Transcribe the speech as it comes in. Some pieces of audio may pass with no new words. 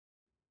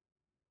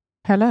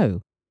Hello,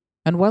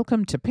 and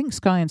welcome to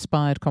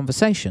Pinkskyinspired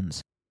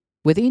Conversations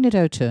with Enid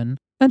O'Turn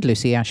and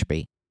Lucy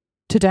Ashby.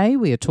 Today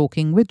we are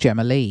talking with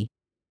Gemma Lea.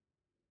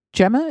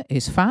 Gemma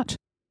is fat,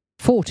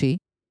 40,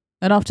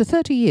 and after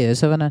 30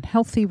 years of an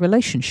unhealthy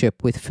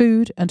relationship with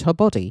food and her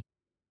body,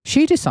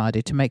 she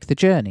decided to make the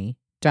journey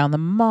down the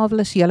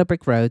marvellous yellow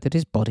brick road that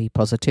is body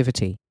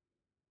positivity.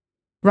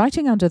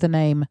 Writing under the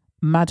name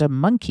Madam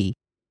Monkey,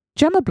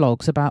 Gemma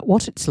blogs about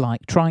what it's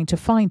like trying to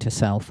find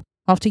herself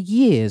after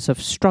years of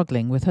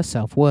struggling with her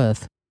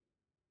self-worth.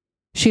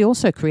 She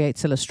also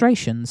creates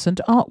illustrations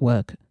and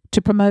artwork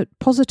to promote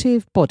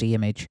positive body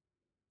image,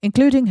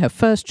 including her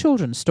first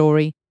children's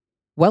story,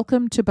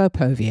 Welcome to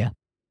Bopovia,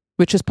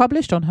 which was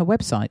published on her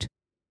website,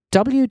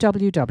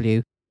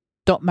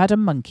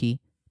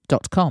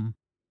 www.madammonkey.com.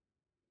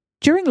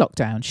 During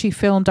lockdown, she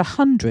filmed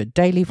 100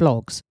 daily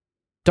vlogs,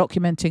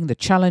 documenting the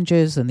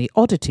challenges and the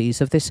oddities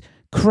of this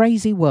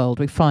crazy world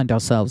we find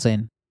ourselves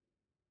in.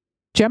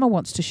 Gemma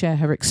wants to share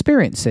her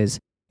experiences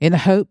in the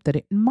hope that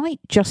it might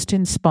just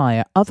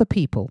inspire other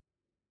people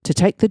to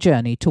take the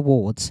journey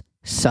towards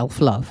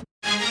self-love.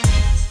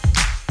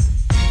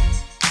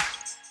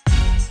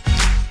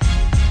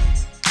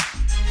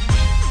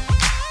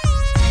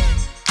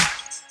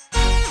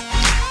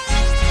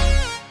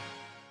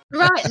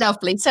 Right,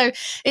 lovely. So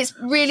it's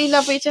really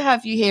lovely to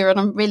have you here, and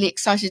I'm really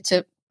excited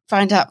to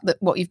find out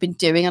what you've been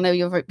doing. I know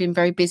you've been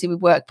very busy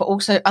with work, but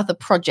also other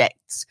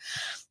projects.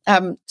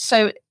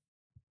 So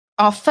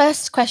our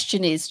first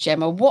question is,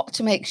 Gemma, what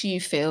makes you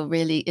feel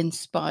really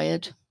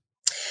inspired?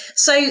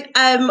 So,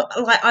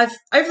 I've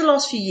over the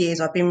last few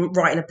years, I've been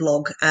writing a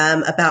blog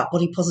about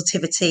body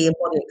positivity and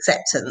body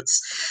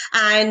acceptance,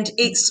 and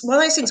it's one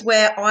of those things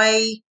where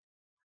I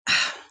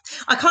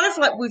kind of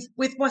like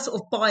with my sort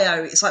of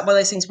bio, it's like one of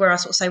those things where I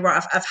sort of say,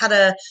 right, I've had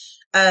a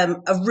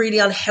really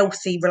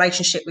unhealthy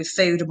relationship with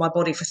food and my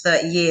body for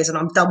 30 years, and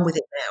I'm done with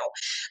it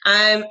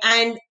now.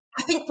 And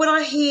I think when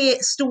I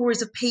hear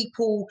stories of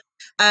people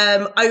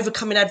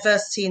overcoming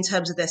adversity in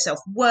terms of their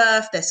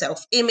self-worth, their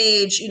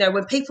self-image,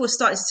 when people are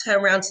starting to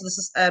turn around to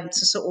the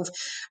to sort of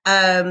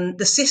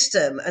the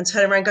system and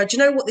turn around and go, do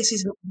you know what, this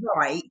isn't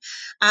right?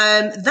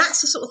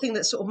 That's the sort of thing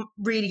that sort of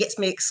really gets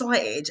me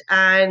excited.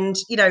 And,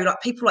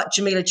 like people like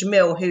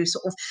Jamil, who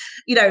sort of,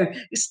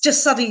 it's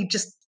just suddenly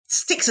just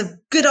sticks a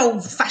good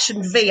old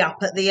fashioned V up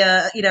at the,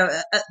 at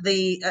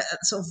the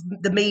sort of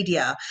the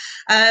media.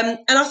 And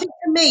I think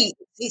for me,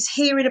 it's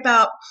hearing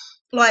about,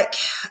 like,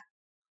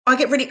 I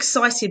get really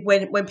excited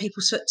when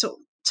people sort of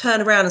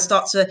turn around and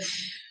start to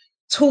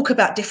talk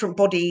about different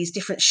bodies,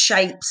 different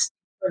shapes,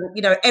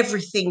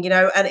 everything,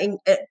 and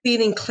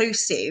being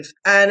inclusive.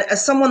 And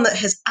as someone that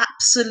has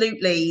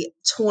absolutely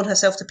torn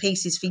herself to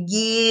pieces for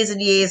years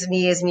and years and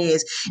years and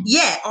years,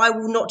 I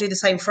will not do the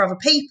same for other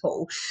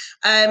people.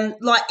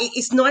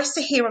 It's nice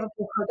to hear other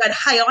people going,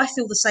 hey, I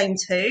feel the same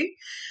too.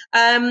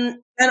 And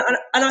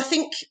I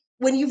think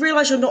when you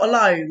realise you're not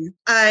alone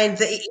and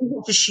that it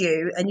isn't just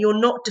you and you're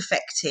not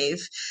defective,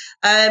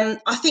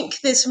 I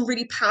think there's some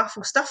really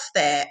powerful stuff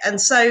there.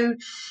 And so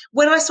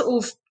when I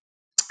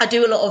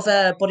do a lot of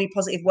body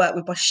positive work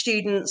with my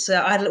students.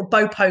 I had a little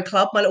Bopo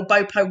club, my little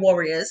Bopo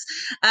warriors,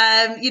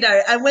 and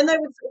when they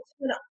would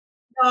turn up,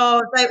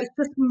 it was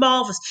just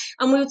marvellous.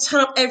 And we would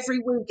turn up every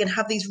week and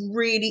have these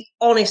really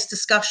honest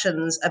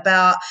discussions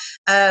about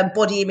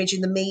body image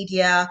in the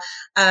media,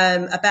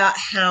 about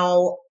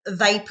how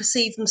they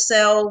perceive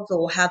themselves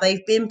or how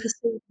they've been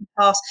perceived in the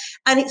past.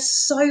 And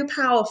it's so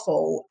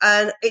powerful,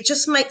 and it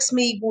just makes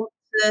me want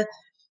to.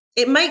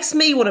 It makes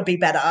me want to be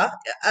better,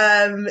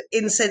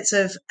 in the sense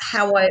of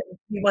how I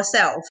view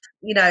myself,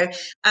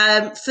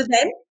 for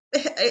them,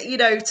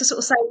 to sort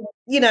of say,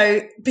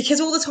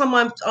 because all the time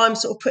I'm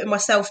sort of putting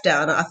myself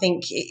down. I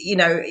think,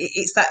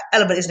 it's that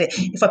element, isn't it?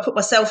 If I put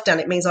myself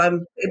down, it means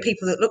I'm putting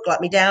people that look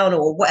like me down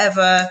or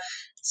whatever.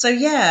 So,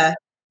 yeah.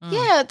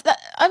 Yeah,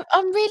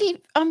 I'm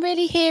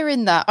really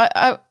hearing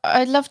that.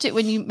 I loved it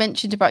when you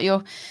mentioned about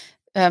your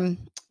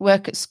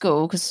work at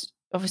school, because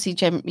obviously,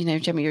 Gemma,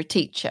 you're a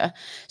teacher.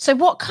 So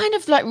what kind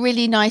of like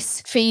really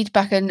nice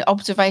feedback and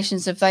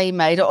observations have they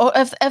made? Or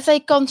have they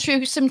gone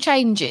through some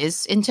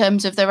changes in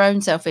terms of their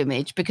own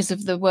self-image because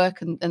of the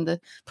work and the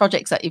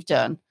projects that you've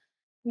done?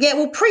 Yeah,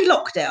 well,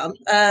 pre-lockdown,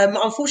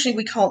 unfortunately,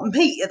 we can't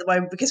meet at the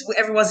moment because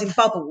everyone's in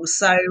bubbles.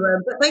 So,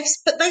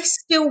 but they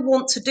still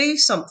want to do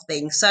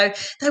something. So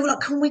they were like,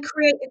 "Can we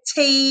create a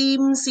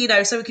Teams?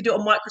 So we could do it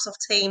on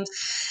Microsoft Teams."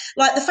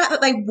 Like the fact that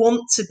they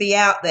want to be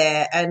out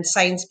there and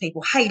saying to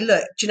people, "Hey,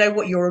 look, do you know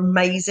what? You're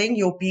amazing.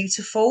 You're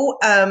beautiful."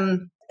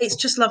 It's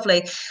just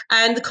lovely.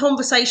 And the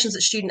conversations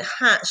that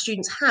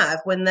students have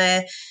when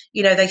they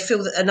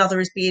feel that another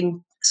is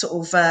being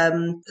sort of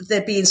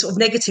they're being sort of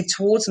negative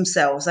towards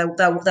themselves,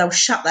 they'll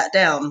shut that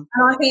down.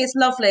 And I think it's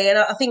lovely, and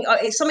I think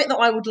it's something that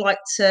I would like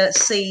to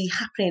see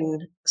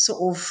happening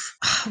sort of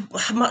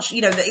how much,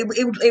 that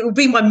it would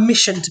be my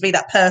mission to be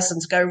that person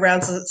to go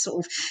around to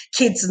sort of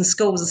kids and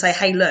schools and say,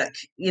 hey, look,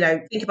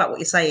 think about what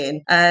you're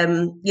saying.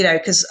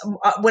 Because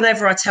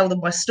whenever I tell them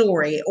my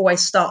story, it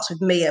always starts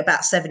with me at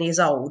about 7 years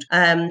old,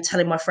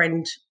 telling my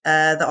friend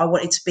that I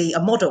wanted to be a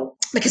model,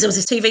 because there was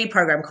this TV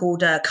program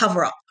called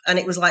Cover Up. And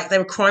it was like they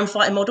were crime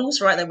fighting models,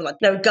 right? They were like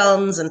no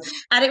guns, and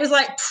it was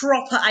like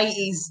proper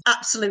 80s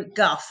absolute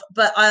guff.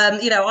 But I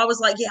was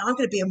like, yeah, I'm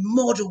going to be a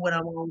model when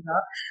I'm older.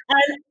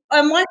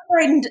 And my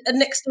friend, a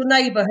next door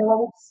neighbour who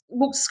I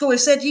walked to school,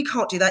 said, you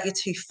can't do that, you're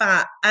too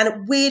fat.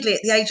 And weirdly, at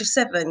the age of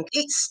 7,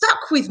 it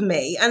stuck with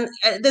me. And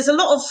there's a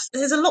lot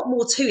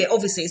more to it.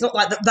 Obviously, it's not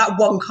like that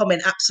one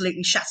comment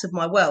absolutely shattered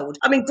my world.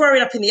 I mean,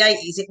 growing up in the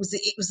 80s, it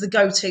was the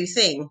go-to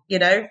thing,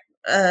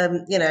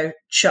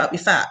 shut up, you're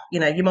fat,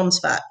 your mum's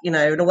fat,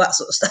 and all that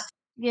sort of stuff.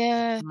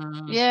 Yeah,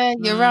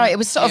 you're right. It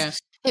was sort of,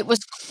 it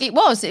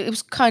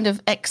was kind of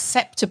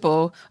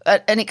acceptable,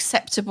 an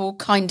acceptable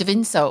kind of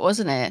insult,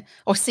 wasn't it?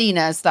 Or seen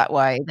as that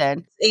way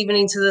then. Even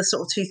into the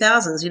sort of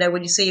 2000s,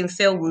 when you see in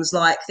films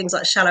like things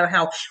like Shallow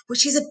Hal,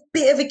 which is a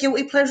bit of a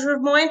guilty pleasure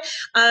of mine,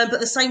 but at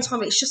the same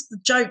time, it's just the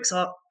jokes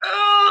are,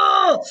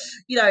 thank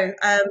you, I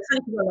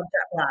love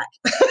Jack Black.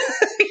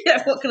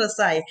 What can I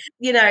say?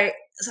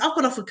 I've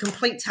gone off a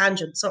complete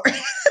tangent, sorry.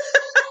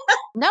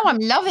 No, I'm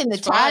loving the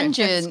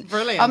tangent. It's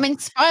brilliant. I'm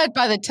inspired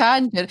by the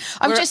tangent.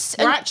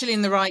 We're actually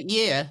in the right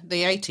year,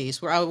 the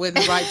 80s. We're in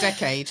the right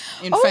decade,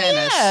 in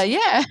fairness.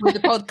 Yeah. With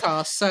the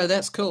podcast, so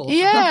that's cool.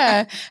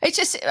 Yeah. It's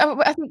just,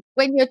 I think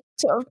when you're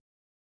sort of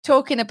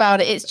talking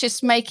about it, it's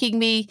just making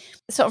me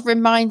sort of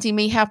reminding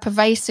me how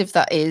pervasive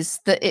that is.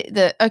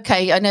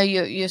 Okay, I know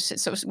you're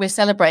sort of, we're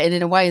celebrating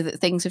in a way that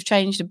things have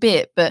changed a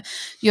bit, but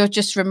you're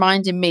just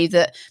reminding me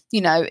that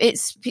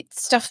it's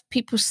stuff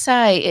people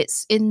say,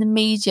 it's in the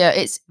media,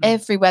 it's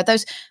everywhere.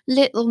 Those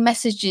little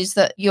messages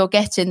that you're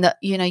getting that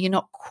you're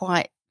not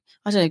quite,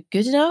 I don't know,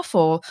 good enough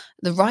or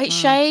the right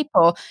shape,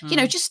 or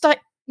just like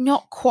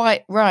not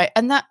quite right.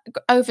 And that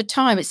over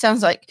time, it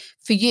sounds like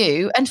for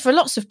you and for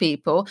lots of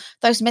people,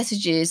 those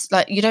messages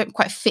like you don't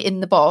quite fit in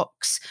the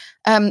box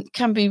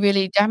can be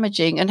really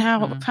damaging. And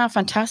how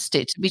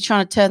fantastic to be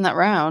trying to turn that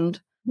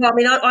around. Well, I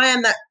mean, I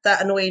am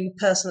that annoying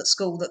person at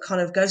school that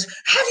kind of goes,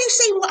 have you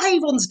seen what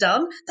Avon's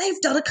done? They've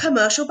done a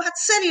commercial about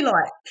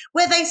cellulite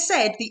where they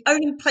said the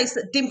only place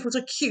that dimples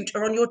are cute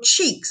are on your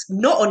cheeks,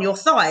 not on your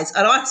thighs.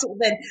 And I sort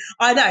of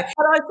I know. And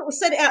I sort of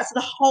sent it out to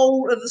the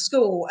whole of the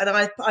school. And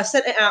I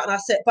sent it out and I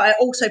said, but I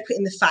also put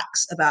in the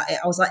facts about it.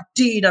 I was like,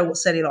 do you know what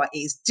cellulite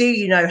is? Do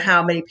you know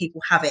how many people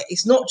have it?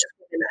 It's not just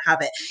that have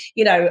it,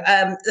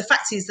 the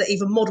fact is that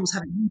even models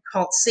have it, you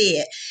can't see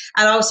it.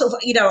 And I was sort of,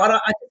 and I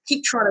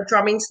keep trying to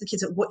drum into the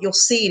kids that what you're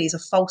seeing is a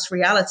false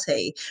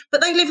reality,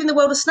 but they live in the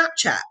world of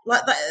Snapchat.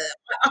 Like that,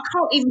 I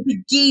can't even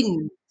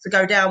begin to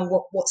go down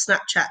what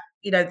Snapchat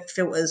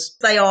filters.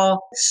 They are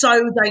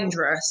so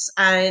dangerous,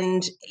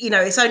 and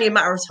it's only a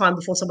matter of time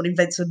before someone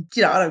invents a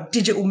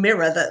digital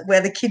mirror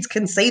where the kids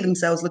can see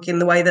themselves looking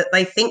the way that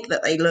they think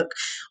that they look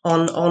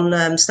on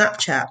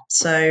Snapchat.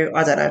 So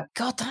I don't know.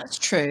 God, that's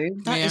true.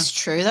 That is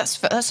true.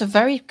 That's a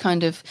very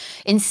kind of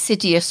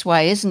insidious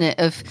way, isn't it,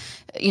 of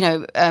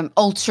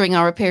altering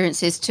our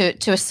appearances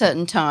to a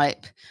certain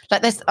type.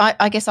 Like this,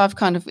 I guess I've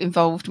kind of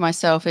involved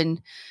myself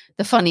in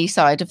the funny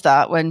side of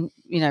that when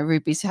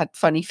Ruby's had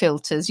funny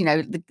filters,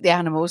 the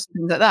animals,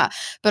 things like that.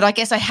 But I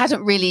guess I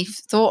hadn't really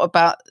thought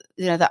about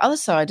that other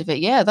side of it.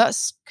 Yeah,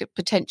 that's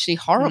potentially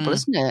horrible,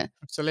 isn't it?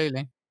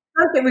 Absolutely.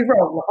 Don't get me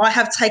wrong, I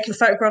have taken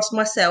photographs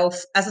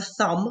myself as a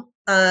thumb,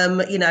 from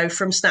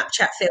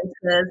Snapchat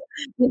filters,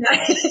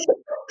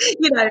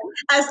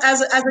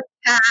 as a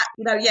cat,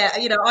 I've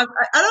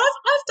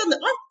done that.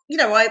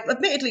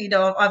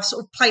 I've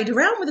sort of played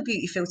around with the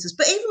beauty filters,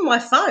 but even my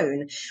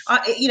phone,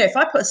 if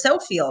I put a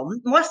selfie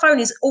on, my phone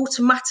is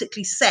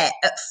automatically set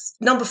at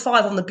number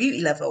 5 on the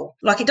beauty level.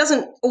 Like it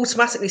doesn't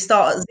automatically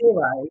start at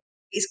 0.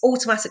 It's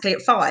automatically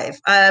at 5.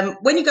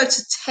 When you go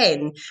to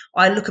 10,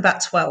 I look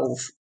about 12.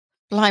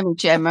 Blimey,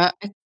 Gemma.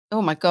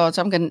 Oh my God,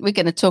 we're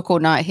gonna talk all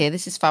night here.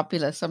 This is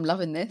fabulous. I'm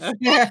loving this.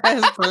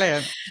 It's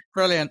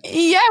brilliant.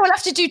 Yeah, we'll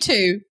have to do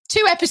two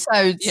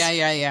episodes.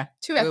 Yeah.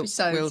 2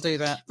 episodes. We'll do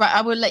that. Right,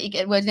 I will let you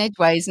get word in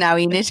edgeways now,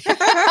 Enid.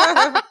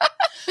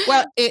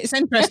 Well, it's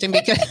interesting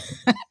because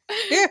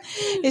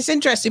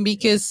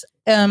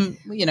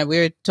we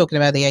were talking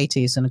about the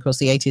 80s, and of course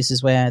the 80s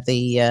is where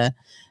the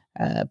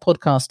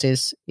podcast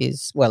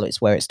is well, it's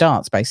where it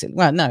starts basically.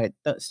 Well, no,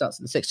 it starts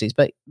in the 60s,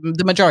 but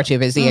the majority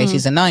of it is the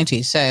 80s and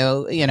 90s.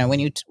 So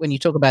when you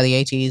talk about the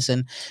 80s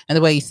and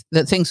the way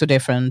that things were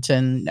different,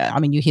 and I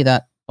mean you hear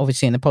that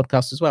obviously in the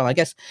podcast as well, I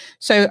guess.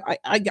 So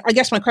I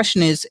guess my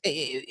question is,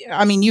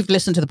 I mean, you've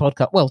listened to the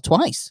podcast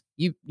twice.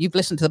 You've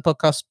listened to the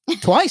podcast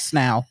twice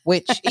now,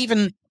 which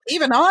even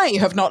Even I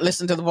have not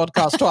listened to the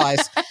podcast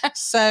twice.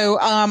 So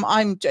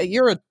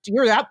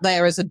you're out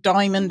there as a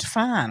Diamond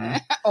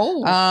fan.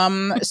 Oh.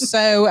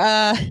 So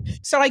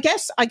I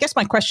guess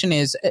my question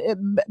is,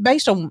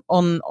 based on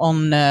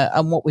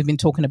what we've been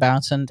talking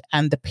about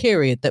and the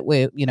period that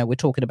we're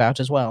talking about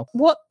as well.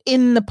 What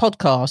in the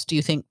podcast do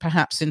you think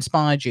perhaps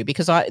inspired you?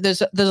 Because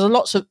there's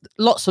lots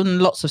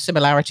of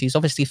similarities,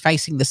 obviously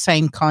facing the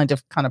same kind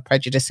of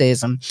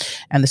prejudices and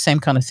the same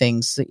kind of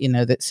things that,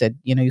 that said,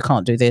 you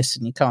can't do this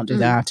and you can't do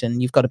that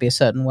and you've got to be a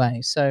certain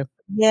way. So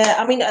yeah,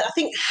 I mean, I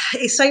think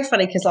it's so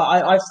funny because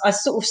I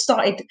sort of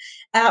started,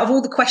 out of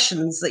all the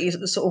questions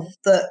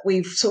that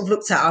we've sort of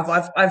looked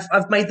at,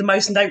 I've made the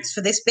most notes for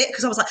this bit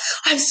because I was like,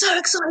 I'm so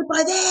excited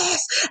by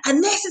this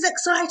and this is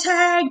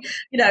exciting,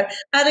 and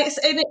it's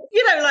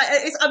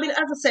I mean, as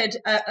I said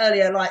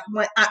earlier, like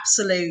my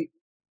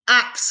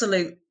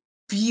absolute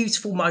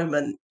beautiful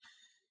moment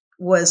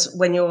was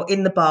when you're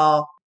in the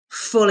bar,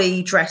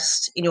 fully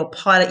dressed in your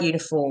pilot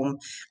uniform,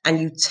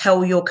 and you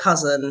tell your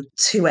cousin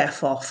to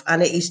F off.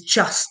 And it is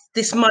just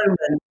this moment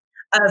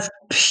of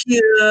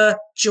pure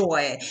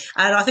joy.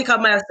 And I think I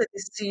may have said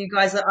this to you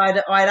guys that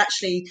I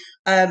actually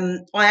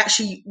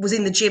was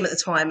in the gym at the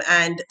time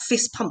and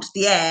fist pumped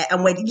the air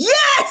and went,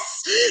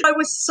 yes! I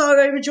was so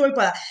overjoyed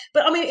by that.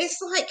 But I mean, it's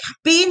like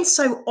being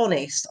so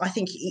honest, I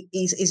think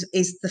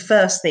is the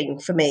first thing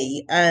for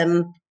me.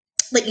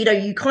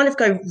 That, you kind of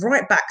go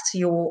right back to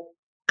your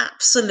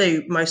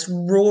absolute most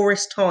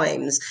rawest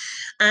times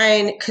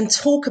and can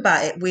talk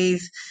about it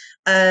with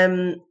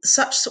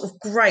such sort of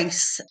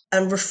grace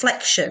and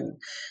reflection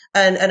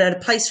and a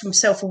place from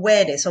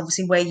self-awareness,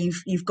 obviously, where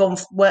you've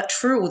worked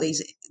through all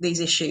these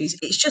issues.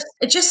 It's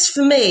just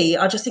for me,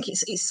 I just think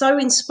it's so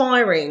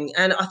inspiring,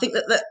 and I think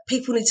that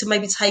people need to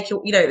maybe take,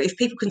 if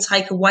people can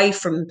take away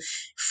from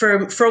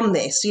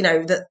this,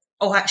 that,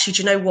 oh, actually,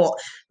 do you know what?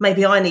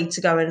 Maybe I need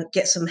to go and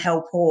get some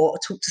help or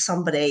talk to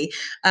somebody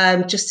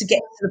just to get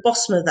to the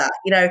bottom of that,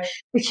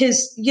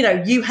 because,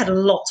 you had a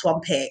lot to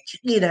unpick,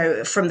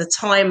 from the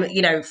time,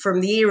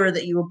 from the era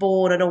that you were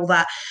born and all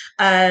that,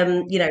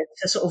 to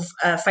sort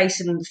of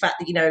facing the fact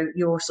that,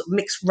 you're sort of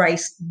mixed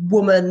race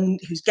woman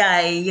who's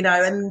gay,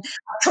 and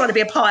trying to be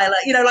a pilot,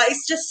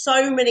 it's just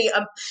so many.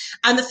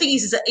 And the thing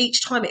is that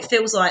each time it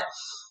feels like,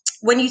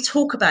 when you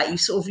talk about it, you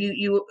sort of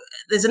you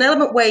there's an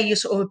element where you're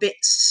sort of a bit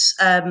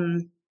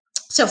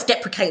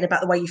self-deprecating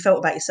about the way you felt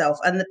about yourself,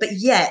 but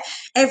yet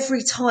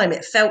every time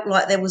it felt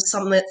like there was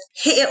something that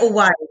hit it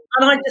away,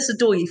 and I just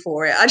adore you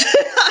for it. I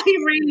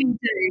really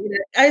do.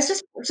 And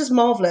it's just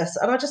marvelous,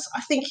 and I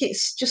think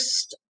it's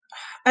just.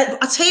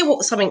 I'll tell you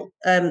what, something,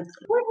 when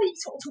we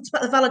talked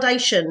about the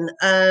validation,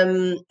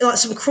 like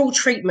some cruel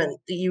treatment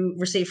that you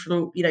received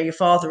from, your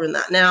father and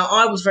that. Now,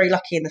 I was very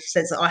lucky in the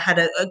sense that I had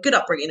a good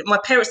upbringing. My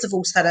parents'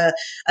 divorce had a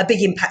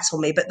big impact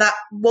on me, but that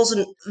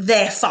wasn't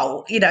their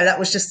fault. That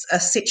was just a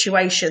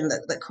situation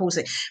that caused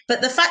it.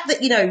 But the fact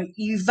that,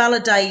 you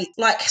validate,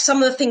 like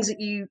some of the things that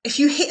if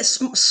you hit a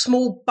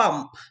small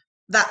bump,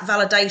 that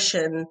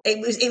validation,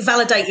 it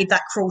validated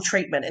that cruel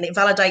treatment, and it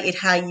validated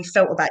how you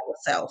felt about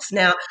yourself.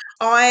 Now,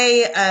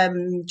 I,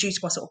 due to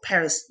my sort of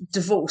parents'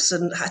 divorce,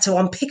 and had to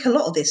unpick a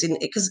lot of this in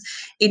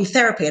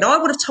therapy, and I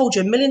would have told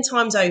you a million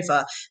times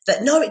over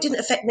that no, it didn't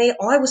affect me.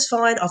 I was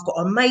fine. I've got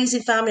an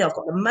amazing family. I've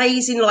got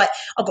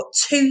I've got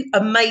two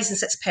amazing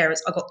sets of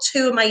parents. I've got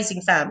two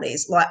amazing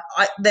families.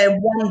 They're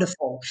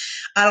wonderful,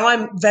 and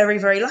I'm very,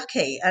 very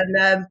lucky.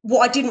 And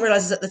what I didn't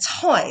realise is at the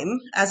time,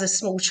 as a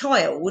small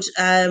child,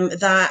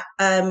 that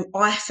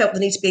I felt the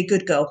need to be a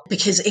good girl,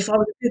 because if I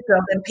was a good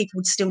girl, then people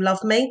would still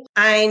love me.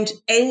 And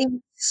any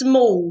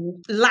small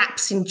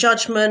lapse in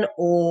judgment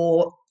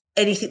or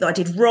anything that I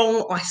did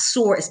wrong, I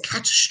saw it as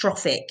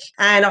catastrophic.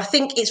 And I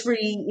think it's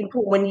really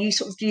important when you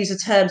sort of use the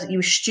terms that you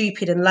were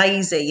stupid and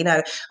lazy, and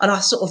I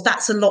sort of,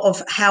 that's a lot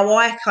of how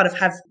I kind of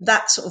have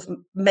that sort of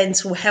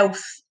mental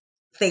health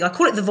thing. I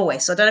call it the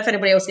voice. I don't know if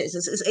anybody else gets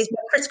it.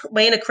 It's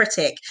my inner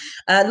critic.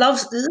 He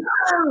loves to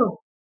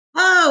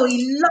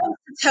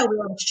tell me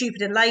I'm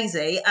stupid and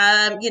lazy,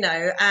 and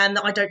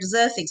that I don't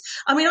deserve things.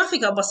 I mean, I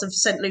think I must have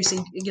sent Lucy,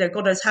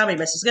 God knows how many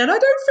messages going, I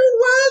don't feel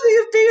worthy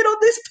of being on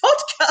this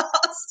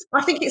podcast.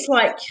 I think it's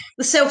like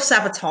the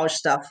self-sabotage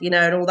stuff, and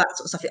all that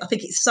sort of stuff. I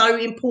think it's so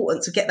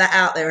important to get that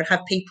out there and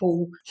have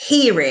people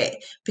hear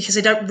it, because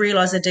they don't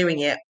realise they're doing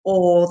it,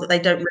 or that they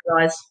don't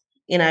realise,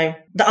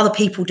 that other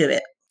people do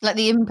it. Like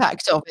the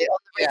impact of it on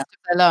the rest of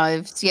their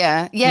lives.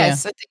 Yeah.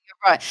 Yes, I think you're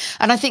right.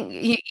 And I think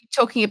you're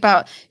talking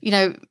about,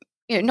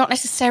 not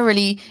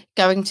necessarily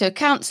going to a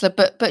counsellor,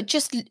 but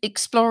just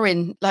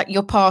exploring like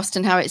your past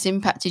and how it's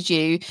impacted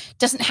you.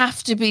 Doesn't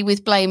have to be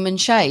with blame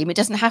and shame. It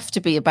doesn't have to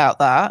be about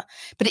that,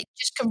 but it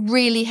just can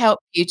really help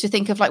you to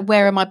think of like,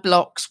 where are my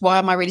blocks? Why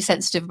am I really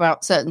sensitive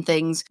about certain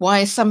things?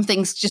 Why are some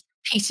things just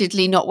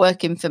repeatedly not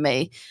working for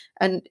me?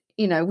 And,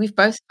 we've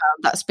both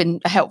found that's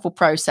been a helpful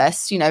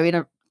process, in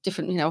a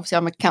different, obviously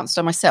I'm a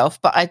counsellor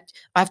myself, but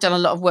I've done a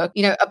lot of work,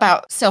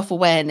 about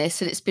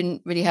self-awareness, and it's been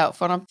really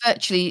helpful. And I'm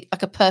virtually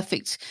like a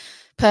perfect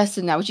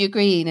person now. Would you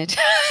agree, Enid?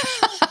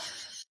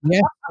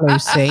 Yes,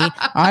 Lucy,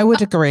 I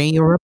would agree.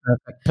 You're a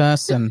perfect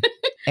person.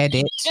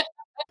 Edit.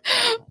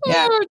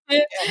 Yeah. Oh,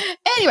 dear.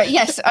 Anyway,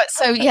 yes.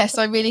 So yes,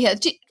 I really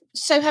had.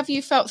 So have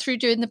you felt through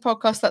doing the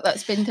podcast that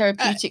that's been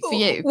therapeutic for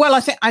you? Well,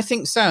 I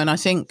think so, and I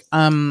think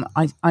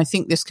I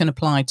think this can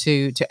apply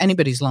to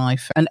anybody's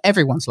life and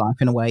everyone's life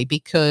in a way,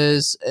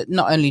 because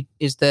not only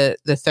is the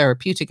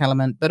therapeutic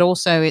element, but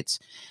also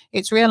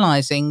it's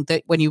realizing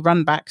that when you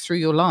run back through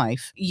your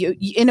life, you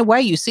in a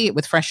way you see it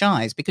with fresh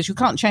eyes, because you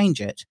can't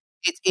change it.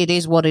 It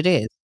is what it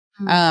is.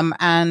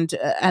 And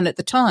at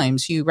the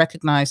times you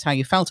recognize how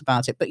you felt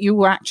about it, but you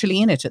were actually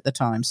in it at the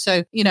time.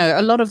 So, you know,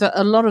 a lot of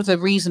the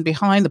reason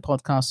behind the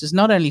podcast is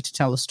not only to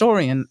tell the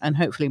story and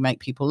hopefully make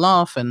people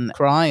laugh and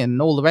cry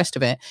and all the rest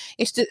of it.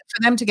 It's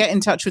for them to get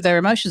in touch with their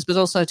emotions, but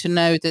also to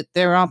know that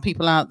there are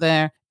people out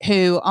there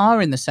who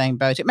are in the same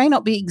boat. It may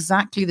not be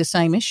exactly the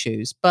same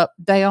issues, but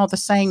they are the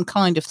same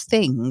kind of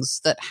things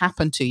that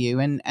happen to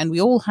you. And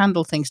we all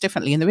handle things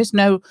differently. And there's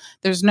no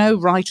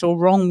right or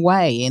wrong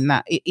way in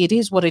that. It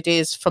is what it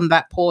is from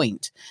that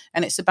point.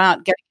 And it's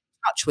about getting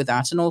in touch with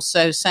that and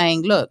also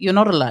saying, look, you're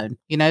not alone.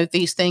 You know,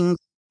 these things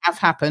have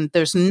happened.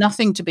 There's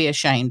nothing to be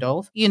ashamed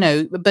of, you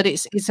know, but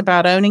it's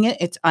about owning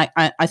it.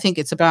 I think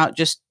it's about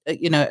just,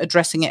 you know,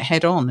 addressing it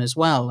head on as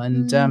well.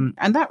 And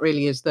that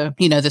really is the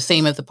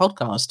theme of the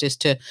podcast, is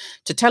to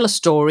tell a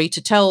story,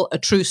 to tell a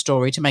true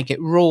story, to make it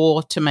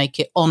raw, to make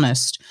it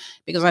honest.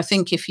 Because I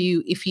think if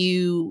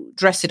you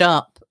dress it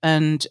up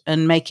and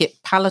make it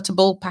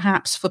palatable,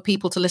 perhaps for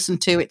people to listen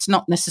to, it's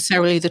not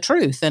necessarily the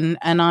truth. And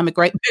I'm a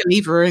great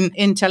believer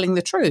in telling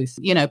the truth,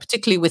 you know,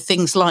 particularly with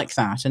things like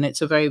that. And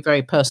it's a very,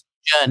 very personal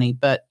journey.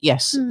 But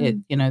yes,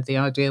 the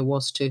idea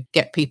was to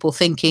get people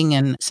thinking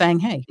and saying,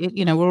 hey,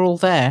 we're all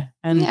there,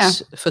 and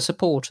for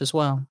support as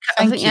well.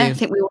 Thank you. I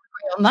think we all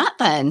agree on that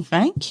then.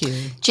 Thank you.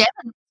 Gemma,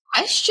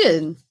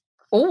 question.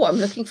 Oh, I'm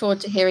looking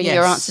forward to hearing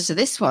your answer to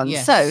this one.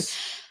 Yes. So,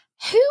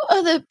 who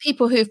are the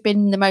people who've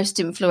been the most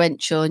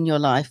influential in your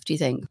life, do you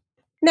think?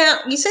 Now,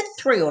 you said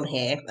 3 on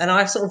here, and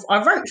I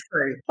wrote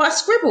through, but I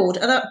scribbled.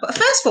 But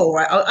first of all,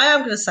 right, I am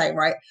going to say,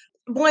 right,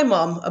 my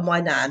mum and my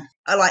nan,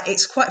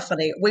 it's quite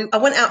funny. I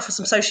went out for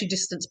some social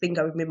distance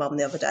bingo with my mum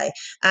the other day,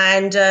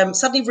 and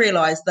suddenly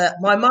realised that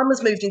my mum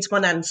has moved into my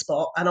nan's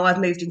spot, and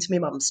I've moved into my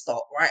mum's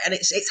spot, right? And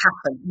it's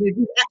happened. We've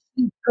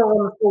actually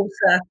gone full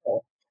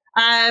circle.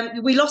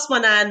 We lost my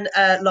nan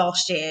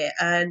last year,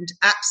 and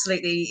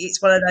absolutely,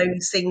 it's one of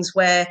those things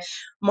where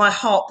my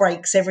heart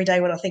breaks every day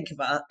when I think of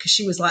her, because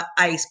she was like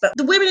ace. But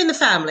the women in the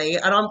family,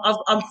 and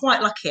I'm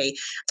quite lucky.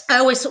 I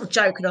always sort of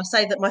joke and I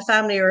say that my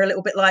family are a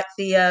little bit like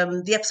the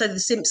episode of The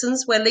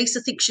Simpsons where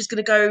Lisa thinks she's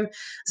going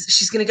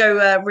to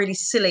go really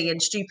silly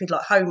and stupid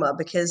like Homer,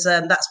 because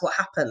that's what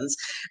happens.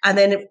 And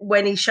then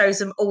when he shows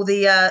them all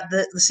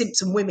the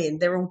Simpson women,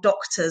 they're all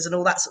doctors and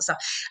all that sort of stuff.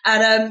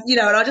 And and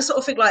I just sort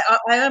of think like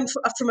I am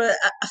from a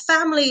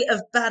family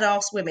of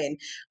badass women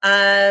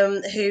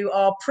who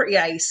are pretty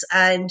ace.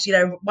 And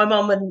my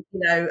mum and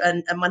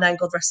my nan,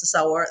 God rest her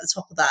soul, are at the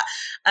top of that.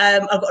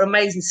 I've got an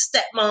amazing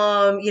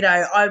stepmom.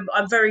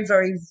 I'm very,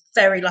 very,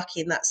 very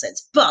lucky in that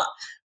sense. But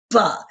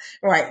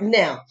right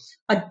now,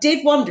 I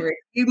did wonder if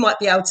you might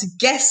be able to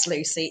guess,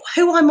 Lucy,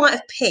 who I might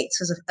have picked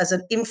as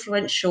an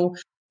influential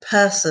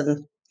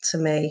person to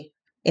me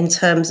in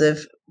terms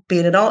of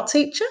being an art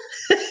teacher,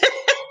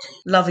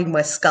 loving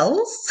my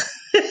skulls.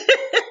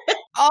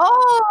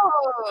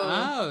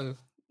 Oh,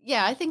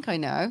 yeah, I think I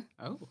know.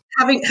 Oh,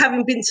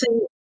 having been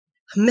to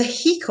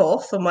Mexico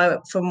for my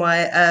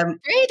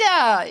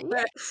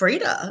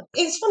Frida.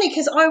 It's funny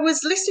because I was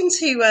listening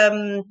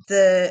to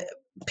the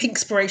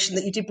Pinkspiration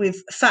that you did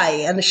with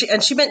Faye, and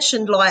she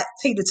mentioned like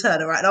Tina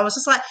Turner, right? And I was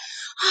just like,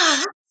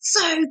 that's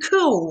so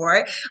cool,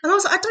 right? And I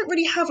was like, I don't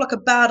really have like a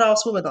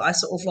badass woman that I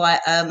sort of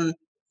like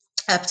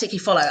particularly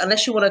follow,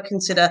 unless you want to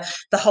consider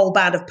the whole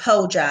band of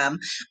Pearl Jam,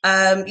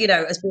 as being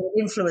an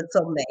influence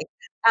on me.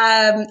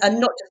 And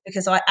not just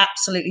because I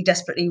absolutely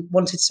desperately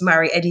wanted to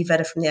marry Eddie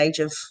Vedder from the age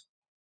of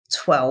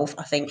 12,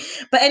 I think.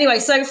 But anyway,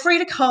 so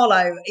Frida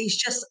Kahlo is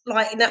just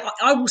like,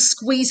 I will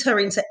squeeze her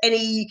into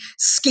any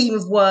scheme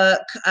of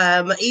work,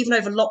 even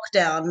over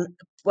lockdown.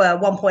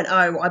 1.0,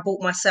 I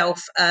bought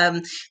myself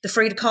the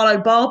Frida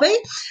Kahlo Barbie,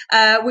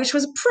 which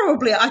was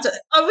probably, I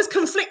was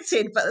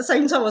conflicted, but at the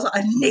same time I was like,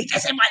 I need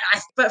this in my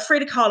life. But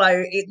Frida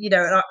Kahlo,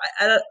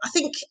 and I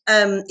think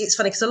it's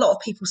funny because a lot of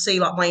people see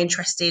like my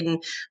interest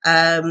in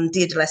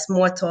Dia de los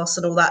Muertos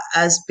and all that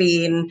as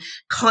being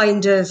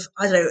kind of,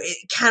 I don't know, it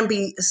can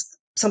be.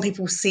 Some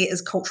people see it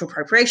as cultural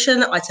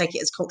appropriation. I take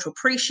it as cultural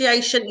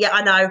appreciation. Yeah,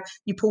 I know,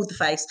 you pulled the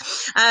face.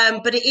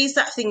 But it is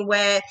that thing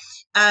where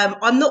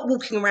I'm not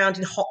walking around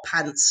in hot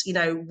pants,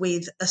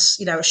 with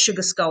a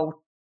sugar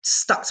skull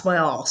stuck to my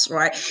arse,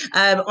 right?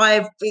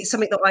 It's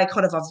something that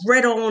I've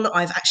read on,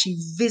 I've actually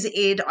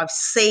visited, I've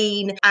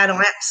seen, and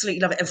I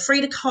absolutely love it. And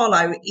Frida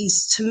Kahlo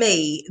is, to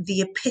me,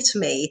 the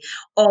epitome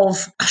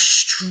of a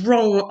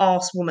strong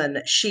ass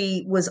woman.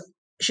 She was,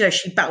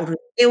 she battled with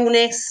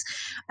illness.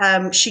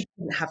 She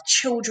couldn't have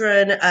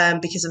children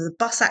because of the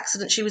bus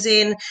accident she was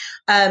in.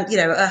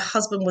 Her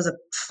husband was a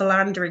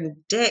philandering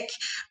dick.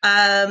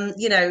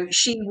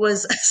 She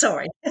was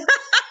sorry.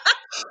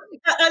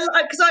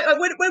 Because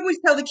when we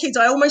tell the kids,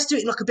 I almost do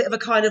it like a bit of a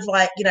kind of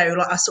like, like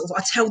I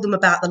tell them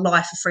about the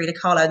life of Frida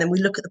Kahlo, and then we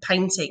look at the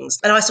paintings,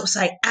 and I sort of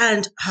say,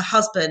 and her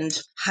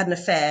husband had an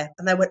affair,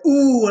 and they went,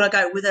 ooh, and I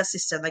go, with her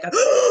sister, and they go,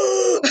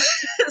 ooh.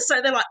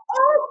 So they're like,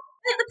 oh.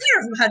 The pair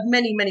of them had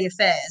many, many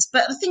affairs.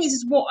 But the thing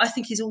is what I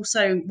think is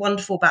also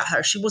wonderful about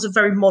her, she was a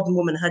very modern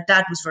woman. Her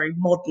dad was very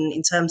modern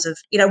in terms of,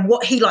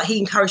 what he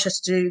encouraged us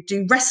to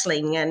do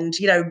wrestling and,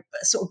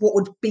 sort of what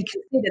would be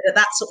considered at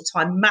that sort of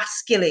time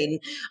masculine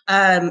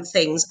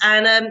things.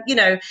 And,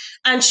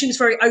 and she was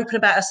very open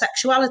about her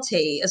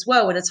sexuality as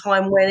well at a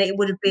time when it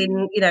would have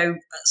been,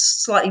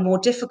 slightly more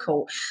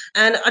difficult.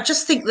 And I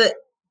just think that,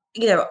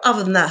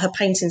 other than that, her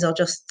paintings are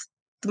just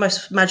the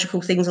most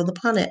magical things on the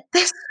planet.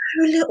 They're so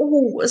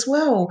little as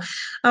well.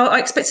 I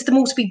expected them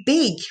all to be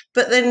big,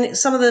 but then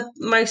some of the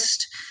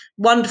most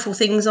wonderful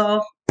things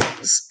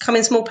come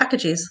in small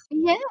packages.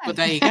 Yeah. Well,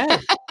 there you go.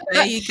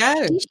 There you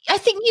go. I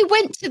think you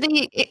went to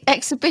the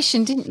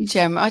exhibition, didn't you,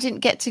 Gemma? I didn't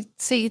get to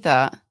see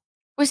that.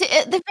 Was it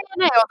at the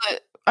V&A or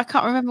I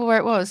can't remember where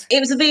it was. It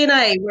was a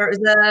V&A where it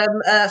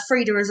was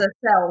Frida as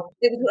herself.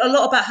 It was a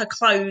lot about her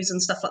clothes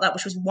and stuff like that,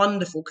 which was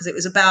wonderful because it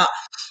was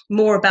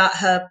more about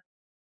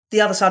the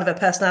other side of her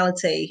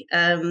personality.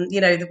 Rather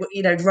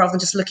than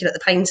just looking at the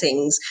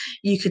paintings,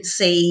 you could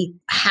see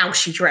how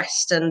she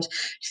dressed and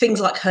things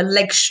like her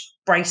leg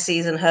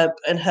braces and her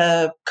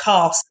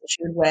cast that she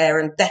would wear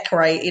and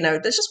decorate.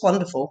 It's just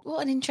wonderful.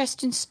 What an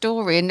interesting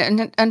story,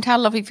 and how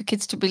lovely for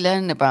kids to be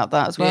learning about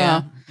that as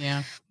well.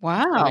 Yeah.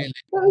 Wow. Really.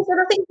 Well,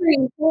 I think it's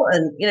really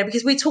important,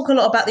 because we talk a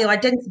lot about the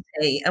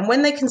identity, and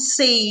when they can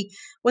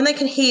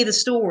hear the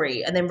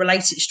story and then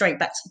relate it straight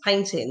back to the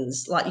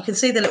paintings, like you can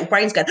see the little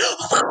brains going,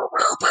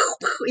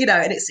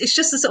 and it's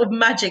just a sort of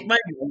magic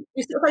moment.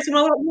 You sort of say,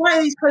 well, why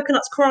are these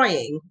coconuts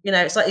crying?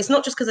 It's like, it's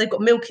not just because they've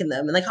got milk in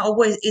them, and they go,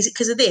 oh, is it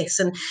because of this?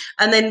 And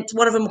then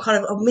one of them will kind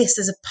of, oh, miss,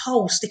 there's a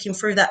pole sticking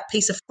through that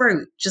piece of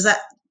fruit. Does that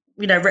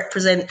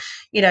represent,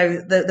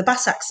 the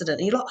bus accident?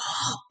 And you're like,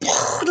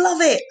 oh,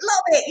 love it,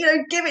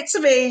 give it to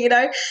me,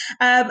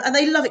 and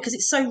they love it because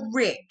it's so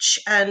rich,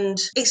 and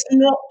it's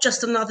not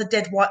just another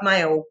dead white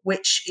male,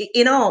 which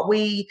in art,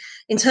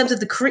 in terms of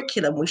the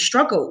curriculum, we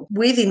struggle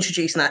with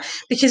introducing that,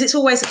 because it's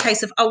always a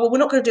case of, oh, well, we're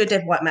not going to do a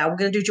dead white male, we're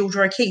going to do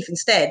Georgia O'Keeffe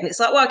instead. And it's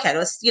like, well, okay,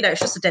 it's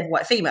just a dead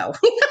white female.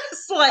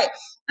 It's like,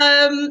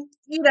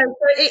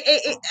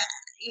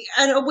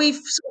 and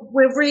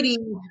we're really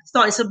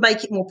starting to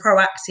make it more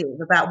proactive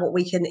about what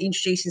we can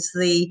introduce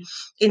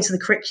into the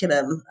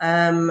curriculum.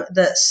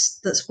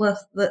 That's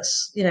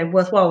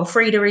worthwhile. And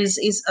Frida is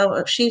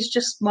she's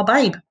just my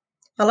babe.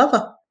 I love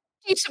her.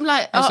 Do some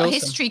art awesome.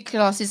 History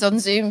classes on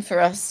Zoom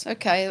for us.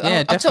 Okay,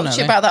 yeah, I'll talk to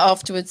you about that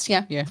afterwards.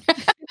 Yeah.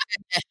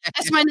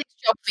 That's my next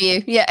job for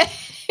you. Yeah.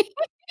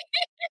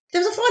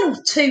 There was a final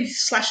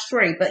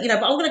 2/3, but I'm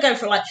going to go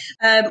for I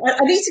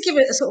need to give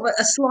it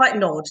a slight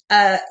nod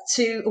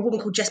to a woman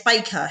called Jess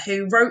Baker,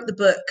 who wrote the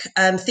book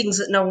Things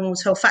That No One Will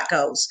Tell Fat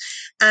Girls,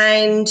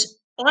 and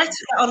I took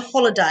that on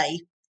holiday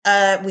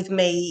with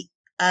me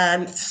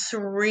 4.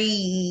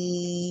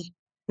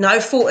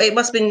 It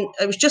must have been.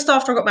 It was just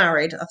after I got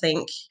married, I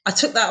think. I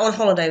took that on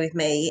holiday with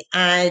me,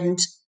 and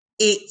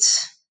it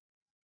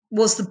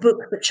was the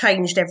book that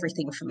changed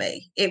everything for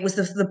me. It was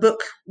the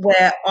book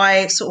where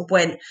I sort of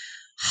went,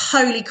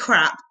 holy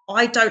crap,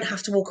 I don't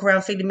have to walk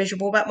around feeling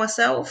miserable about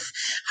myself.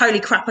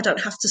 Holy crap, I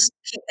don't have to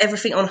keep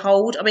everything on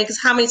hold. I mean,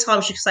 because how many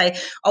times you can say,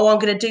 oh, I'm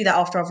going to do that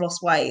after I've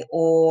lost weight,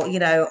 or,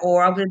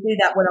 or I'm going to do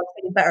that when I'm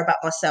feeling better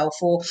about myself,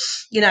 or,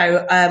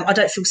 I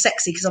don't feel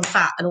sexy because I'm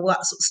fat, and all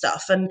that sort of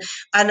stuff. And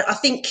I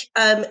think,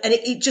 and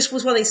it just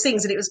was one of these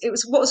things, and it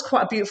was what was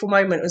quite a beautiful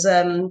moment was,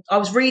 I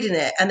was reading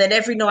it, and then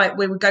every night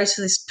we would go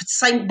to this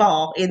same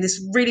bar in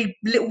this really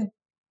little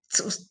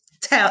sort of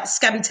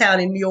scabby town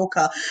in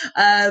Mallorca,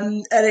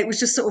 and it was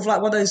just sort of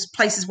like one of those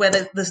places where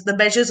the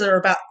measures are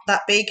about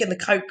that big, and the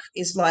Coke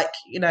is like,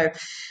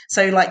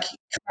 so like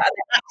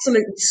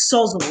absolutely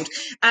sozzled,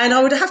 and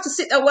I would have to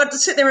sit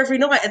there every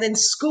night and then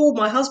school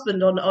my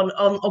husband on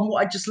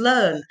what I just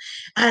learned,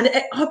 and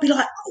I'd be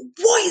like,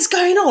 what is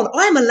going on?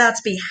 I'm allowed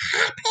to be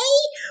happy?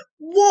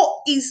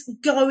 What is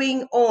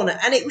going on?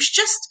 And it was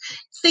just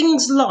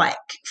things like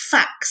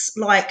facts,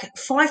 like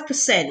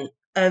 5%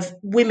 of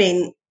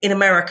women in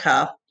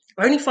America,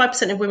 only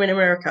 5% of women in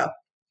America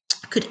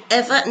could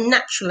ever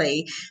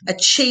naturally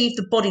achieve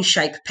the body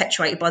shape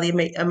perpetuated by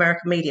the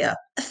American media.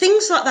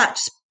 Things like that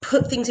just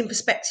put things in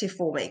perspective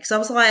for me, because I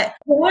was like,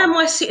 why am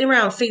I sitting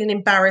around feeling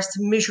embarrassed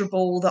and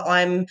miserable that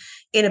I'm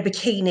in a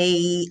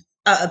bikini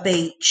at a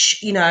beach,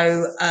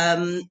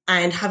 and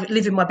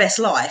living my best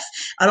life,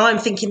 and I'm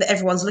thinking that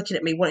everyone's looking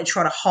at me wanting to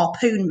try to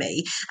harpoon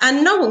me,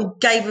 and no one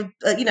gave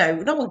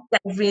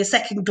me a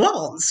second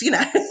glance, they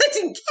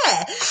didn't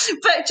care.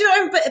 But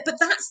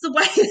that's the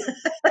way.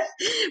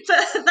 But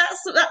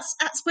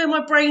that's where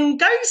my brain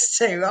goes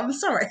to. I'm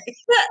sorry,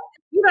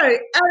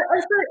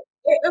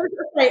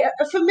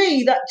 but for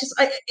me, that just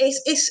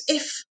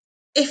it's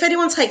if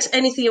anyone takes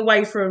anything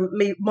away from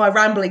me, my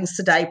ramblings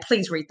today,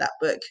 please read that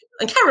book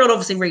and carry on.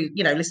 Obviously,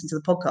 listen to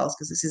the podcast,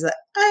 because this is a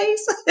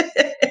ace.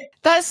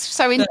 That's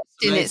so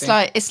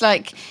interesting. It's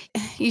like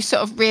you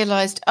sort of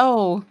realised,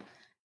 oh,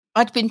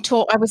 I'd been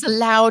taught I was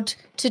allowed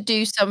to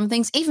do some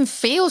things, even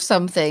feel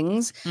some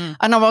things,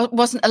 and I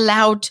wasn't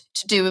allowed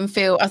to do and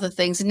feel other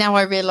things. And now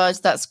I realise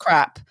that's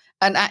crap.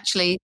 And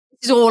actually,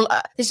 this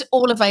is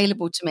all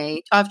available to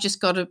me. I've just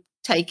got to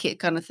take it,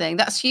 kind of thing.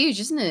 That's huge,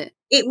 isn't it?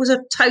 It was a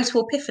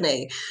total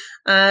epiphany,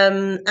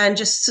 and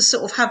just to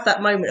sort of have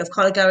that moment of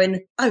kind of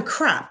going, oh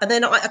crap. And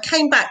then I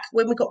came back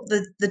when we got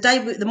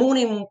the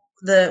morning.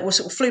 We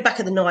sort of flew back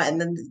in the night,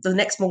 and then the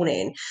next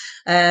morning,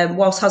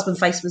 whilst husband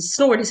face was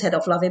snoring his head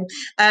off, love him,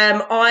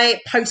 I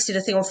posted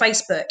a thing on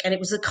Facebook, and it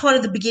was kind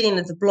of the beginning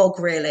of the blog,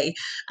 really,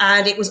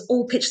 and it was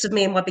all pictures of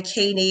me in my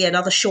bikini and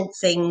other short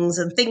things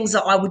and things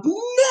that I would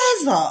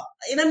never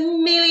in a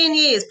million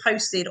years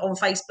posted on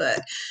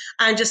Facebook,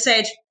 and just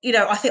said,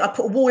 I think I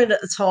put a warning at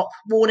the top,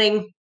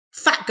 warning,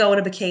 fat girl in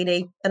a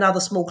bikini and other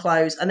small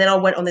clothes. And then I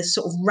went on this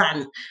sort of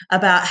rant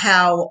about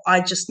how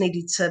I just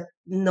needed to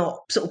not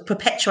sort of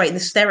perpetuate the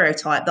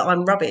stereotype that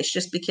I'm rubbish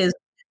just because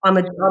I'm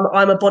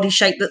a body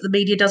shape that the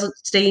media doesn't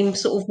deem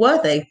sort of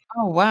worthy.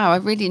 Oh, wow. I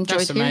really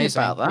enjoyed hearing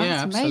about that. Yeah,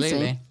 it's absolutely.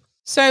 Amazing.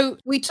 So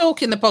we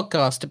talk in the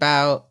podcast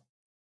about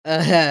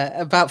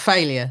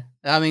failure.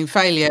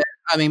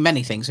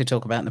 Many things we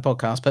talk about in the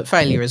podcast, but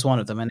failure is one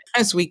of them. And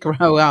as we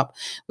grow up,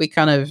 we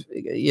kind of,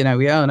 we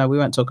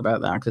won't talk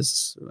about that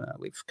because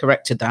we've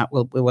corrected that.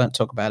 We won't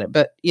talk about it.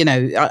 But,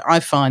 I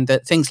find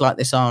that things like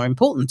this are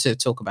important to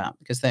talk about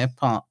because they're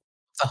part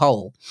of the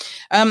whole.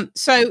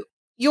 So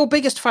your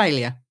biggest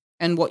failure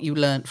and what you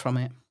learned from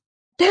it?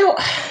 Now,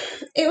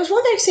 it was one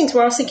of those things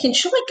where I was thinking,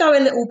 should I go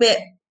a little bit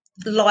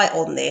light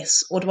on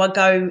this or do I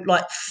go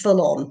like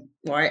full on?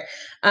 Right.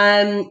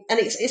 And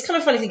it's kind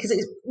of funny because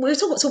we were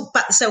talking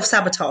about the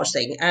self-sabotage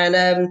thing, and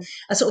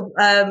I sort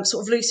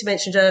of Lucy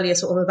mentioned earlier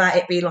sort of about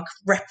it being like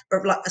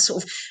a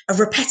sort of a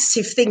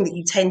repetitive thing that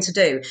you tend to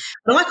do.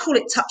 And I call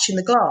it touching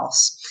the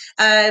glass.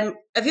 Have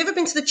you ever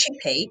been to the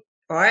chippy,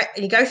 right?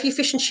 And you go for your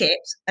fish and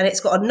chips and it's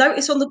got a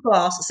notice on the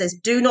glass that says,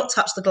 do not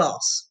touch the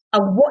glass.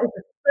 And what is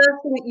the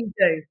first thing that you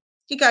do?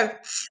 You go,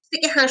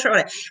 stick your hand straight on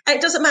it. And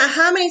it doesn't matter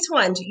how many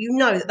times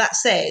that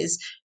says,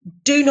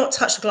 do not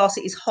touch the glass,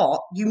 it is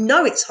hot.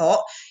 It's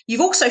hot.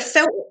 You've also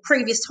felt it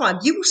previous time.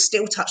 You will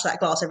still touch that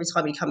glass every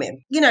time you come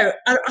in. And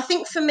I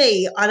think for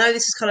me, I know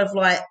this is kind of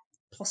like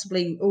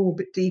possibly a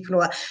bit deep and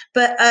all that,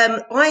 but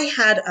I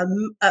had a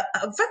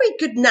very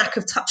good knack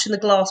of touching the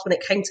glass when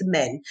it came to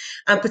men,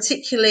 and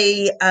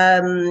particularly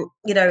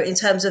in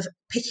terms of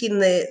picking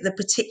the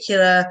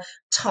particular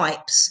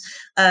types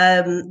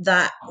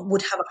that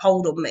would have a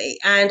hold on me,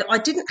 and I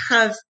didn't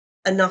have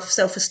enough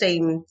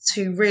self-esteem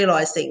to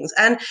realize things.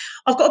 And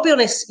I've got to be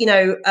honest,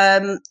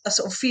 a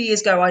few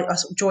years ago I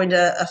sort of joined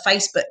a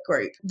Facebook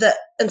group that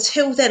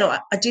until then I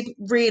didn't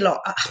realize.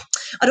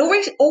 I'd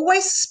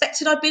always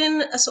suspected I'd been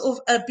in a sort of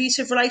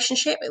abusive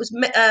relationship. It was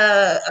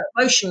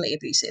emotionally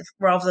abusive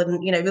rather than,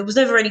 there was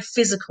never any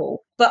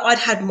physical, but I'd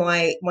had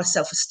my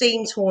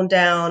self-esteem torn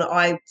down.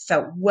 I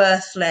felt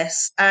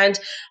worthless, and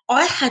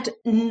I had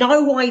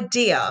no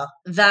idea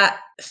that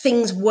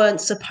things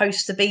weren't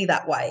supposed to be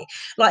that way.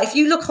 Like if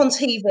you look on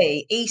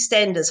TV,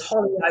 EastEnders,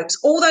 Hollyoaks,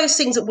 all those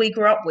things that we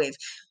grew up with,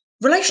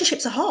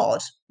 relationships are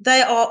hard.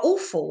 They are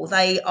awful.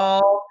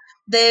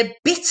 They're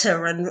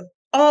bitter and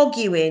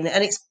arguing,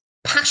 and it's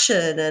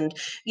passion, and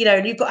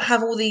you've got to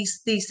have all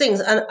these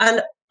things.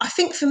 And I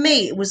think for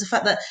me, it was the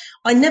fact that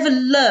I never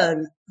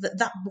learned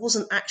that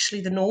wasn't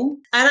actually the norm.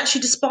 And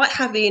actually, despite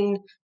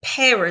having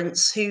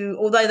parents who,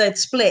 although they'd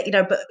split,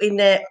 but in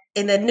their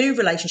new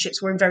relationships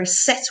were in very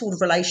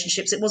settled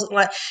relationships. It wasn't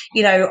like,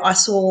 I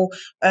saw,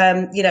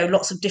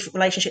 lots of different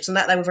relationships and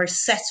that they were very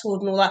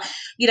settled and all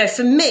that.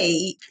 For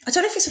me, I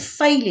don't know if it's a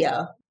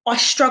failure. I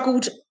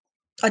struggled.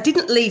 I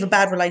didn't leave a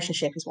bad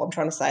relationship is what I'm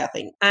trying to say, I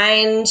think.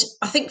 And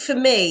I think for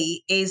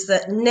me is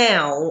that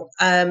now,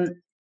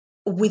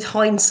 with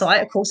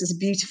hindsight, of course, it's a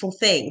beautiful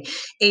thing,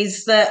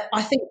 is that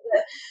I think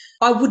that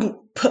I wouldn't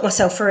put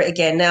myself through it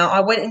again. Now, I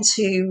went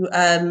into,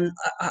 I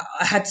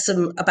had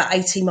about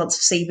 18 months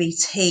of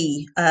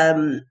CBT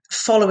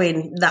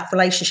following that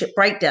relationship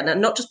breakdown.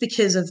 And not just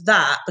because of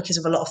that, because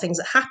of a lot of things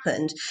that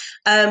happened,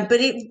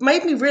 but it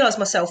made me realise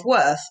my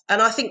self-worth.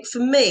 And I think for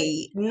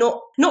me, not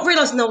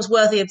realising I was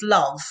worthy of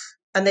love,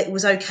 and that it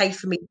was okay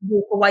for me to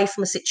walk away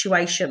from a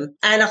situation.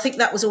 And I think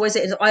that was always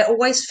it. I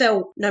always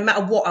felt, no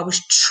matter what, I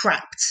was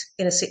trapped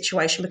in a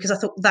situation because I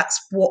thought that's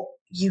what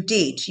you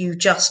did. You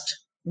just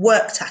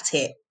worked at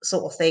it,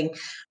 sort of thing,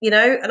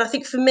 And I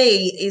think for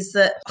me is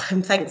that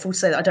I'm thankful to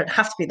say that I don't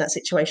have to be in that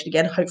situation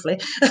again, hopefully.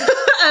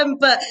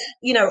 But,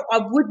 I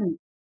wouldn't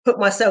put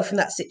myself in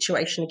that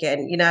situation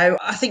again.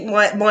 I think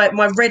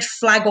my red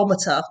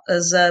flagometer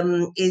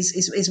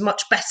is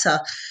much better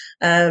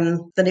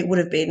than it would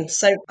have been.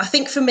 So I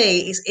think for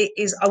me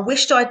is I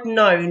wished I'd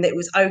known that it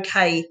was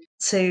okay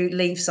to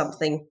leave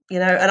something,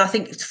 and I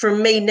think for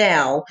me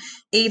now,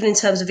 even in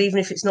terms of, even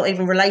if it's not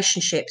even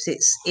relationships,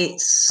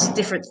 it's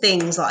different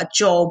things like a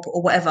job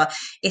or whatever,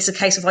 it's a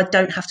case of I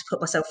don't have to put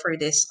myself through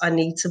this. I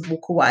need to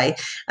walk away.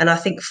 And I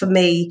think for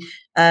me,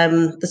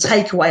 the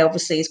takeaway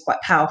obviously is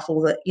quite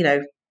powerful, that,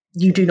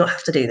 you do not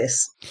have to do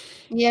this.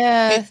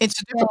 Yeah.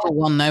 It's a difficult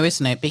one, though,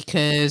 isn't it?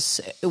 Because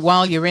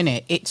while you're in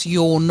it, it's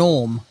your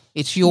norm.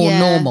 It's your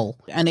normal.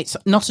 And it's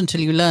not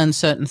until you learn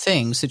certain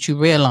things that you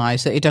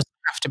realise that it doesn't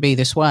have to be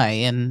this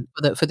way. And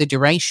that for the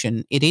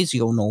duration, it is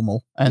your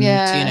normal.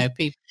 And,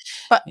 people.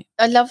 But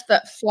I love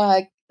that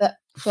flag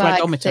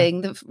Flagometer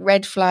thing, the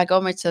red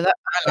flagometer.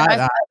 I like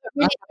that.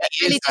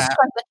 Really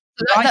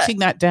Writing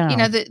that down.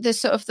 The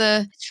sort of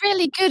it's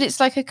really good. It's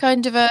like a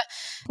kind of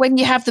when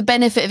you have the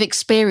benefit of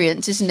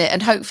experience, isn't it?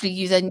 And hopefully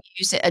you then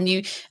use it and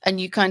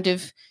you kind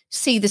of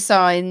see the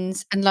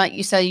signs. And like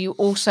you say, you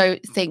also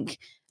think,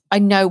 I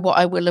know what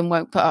I will and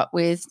won't put up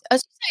with,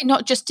 as you say,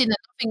 not just in a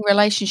loving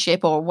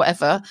relationship or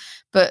whatever,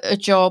 but a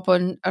job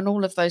and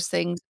all of those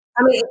things.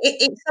 I mean,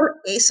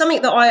 it's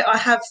something that I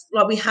have,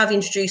 like, we have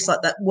introduced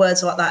like that,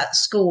 words like that at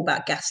school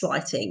about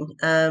gaslighting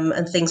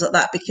and things like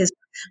that, because,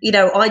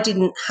 I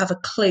didn't have a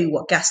clue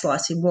what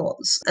gaslighting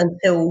was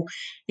until,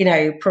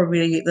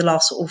 probably the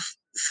last sort of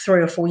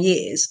 3 or 4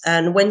 years.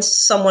 And when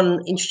someone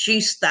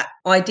introduced that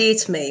idea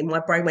to me, my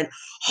brain went,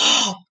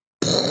 oh,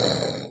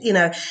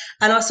 and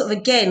I sort of,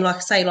 again, like I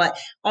say, like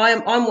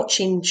I'm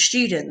watching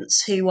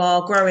students who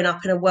are growing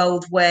up in a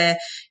world where,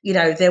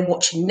 they're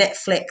watching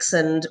Netflix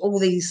and all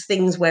these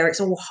things where it's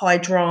all high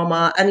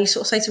drama, and you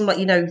sort of say to them,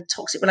 like,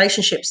 toxic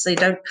relationships, they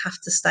don't have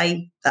to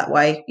stay that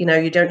way.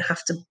 You don't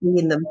have to be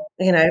in them,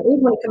 even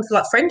when it comes to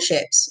like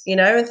friendships,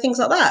 and things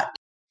like that.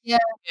 Yeah.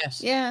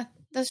 Yes. Yeah,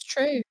 that's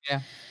true.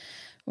 Yeah.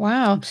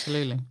 Wow.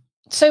 Absolutely.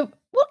 So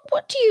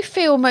what do you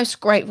feel most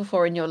grateful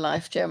for in your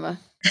life, Gemma?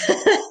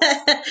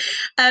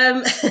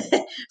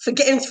 For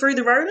getting through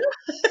the Rona.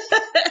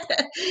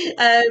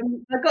 I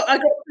got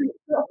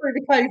through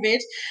the COVID.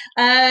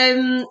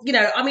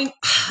 I mean,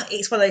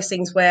 it's one of those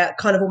things where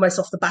kind of almost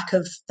off the back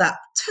of that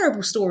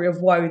terrible story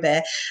of woe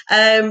there,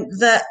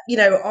 that,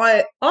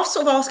 I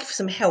sort of asking for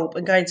some help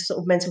and going to sort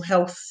of mental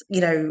health,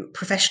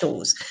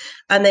 professionals,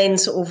 and then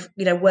sort of,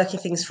 working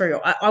things through.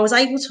 I was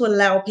able to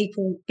allow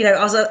people,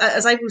 I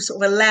was able to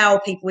sort of allow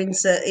people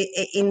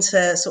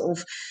into sort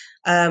of,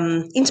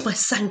 into my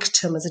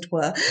sanctum, as it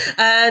were,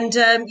 and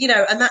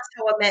and that's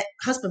how I met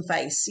Husband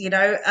Face.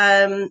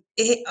 I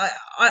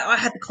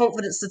had the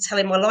confidence to tell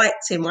him I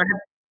liked him. I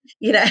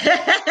had,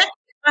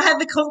 I had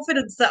the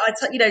confidence that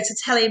to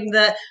tell him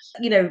that,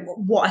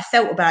 what I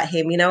felt about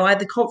him. I had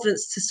the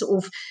confidence to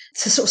sort of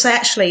say,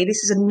 actually,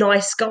 this is a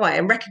nice guy,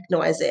 and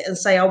recognise it and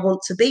say I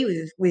want to be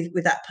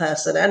with that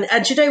person.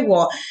 And you know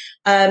what?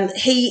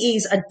 He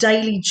is a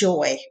daily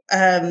joy.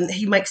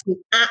 He makes me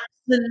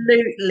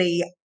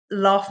absolutely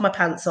laugh my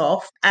pants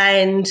off.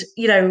 And,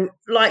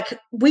 like,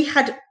 we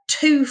had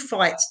 2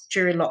 fights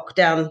during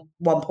lockdown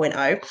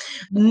 1.0.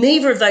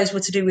 Neither of those were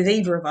to do with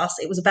either of us.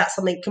 It was about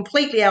something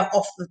completely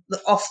off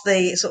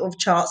the sort of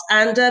charts.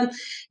 And and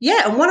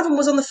one of them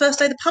was on the first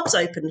day the pubs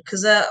opened,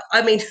 because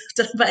I mean, I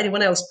don't know about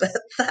anyone else, but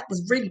that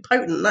was really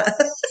potent.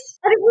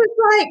 And it was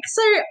like,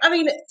 so, I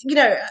mean,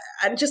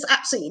 and just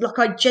absolutely, like,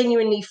 I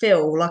genuinely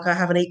feel like I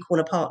have an equal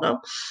and a partner.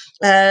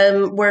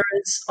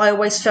 Whereas I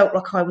always felt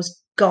like I was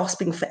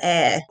gasping for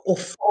air or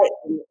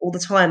fighting all the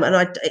time.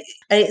 And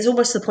it's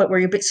almost to the point where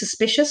you're a bit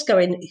suspicious,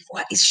 going,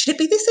 what, should it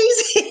be this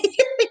easy?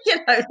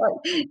 Like,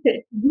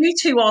 you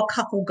two are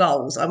couple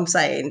goals, I'm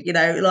saying,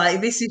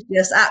 like, this is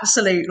just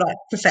absolute, like,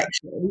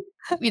 perfection.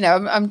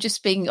 I'm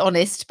just being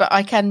honest, but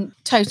I can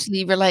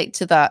totally relate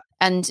to that.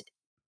 And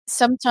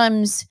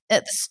sometimes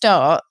at the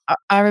start,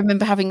 I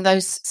remember having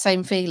those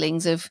same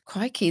feelings of,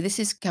 crikey, this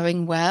is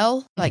going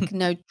well, like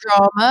no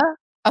drama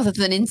other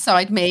than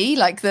inside me,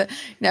 like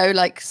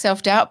like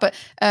self-doubt, but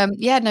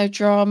no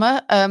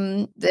drama.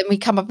 Then we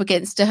come up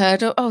against a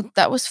hurdle. Oh,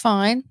 that was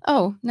fine.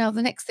 Oh, now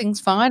the next thing's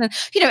fine. And,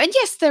 and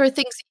yes, there are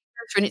things that you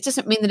go through, and it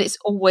doesn't mean that it's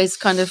always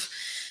kind of,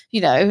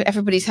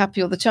 everybody's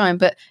happy all the time.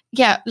 But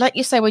yeah, like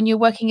you say, when you're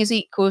working as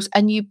equals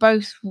and you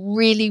both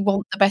really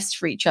want the best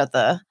for each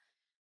other,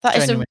 that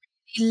is a really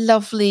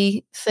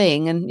lovely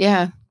thing. And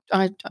yeah,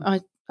 I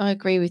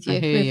agree with you.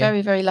 We're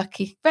very, very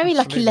lucky. Very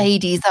lucky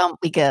ladies, aren't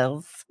we,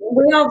 girls?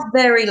 We are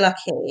very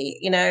lucky.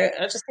 I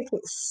just think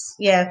it's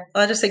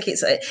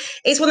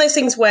one of those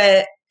things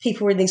where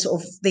people are in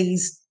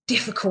these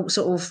difficult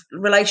sort of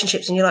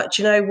relationships, and you're like,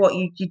 do you know what,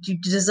 you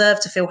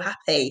deserve to feel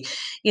happy.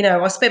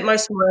 I spent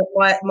most of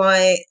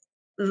my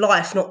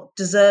life not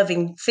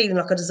feeling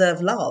like I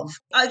deserve love.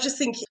 I just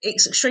think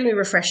it's extremely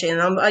refreshing.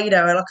 And like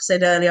I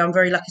said earlier, I'm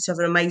very lucky to have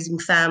an amazing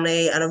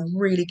family and a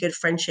really good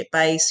friendship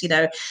base,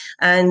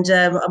 and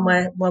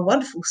my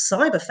wonderful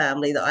cyber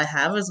family that I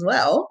have as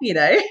well,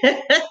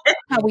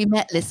 How we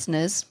met,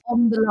 listeners,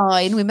 on the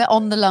line. We met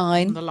on the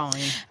line. On the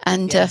line.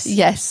 And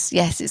yes,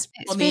 it's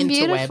been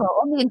beautiful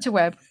on the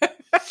interweb.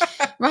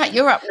 Right,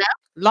 you're up now.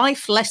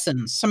 Life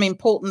lessons, some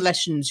important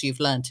lessons you've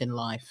learnt in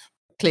life.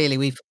 Clearly,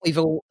 we've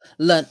all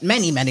learnt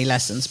many, many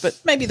lessons, but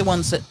maybe the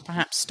ones that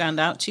perhaps stand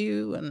out to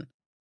you. And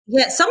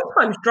Yeah,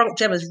 sometimes drunk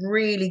Gemma's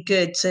really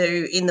good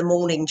to in the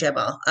morning,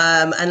 Gemma,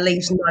 and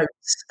leaves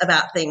notes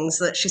about things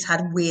that she's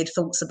had weird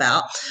thoughts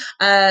about.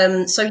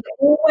 So you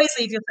always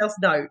leave yourself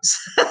notes.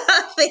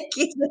 I think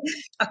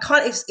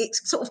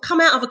it's sort of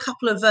come out of a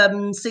couple of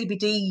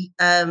CBT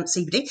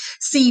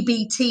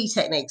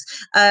techniques,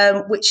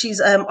 which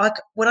is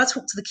when I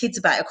talk to the kids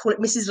about it, I call it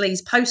Mrs.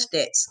 Lee's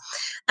post-its,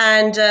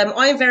 and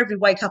I invariably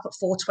wake up at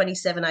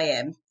 4:27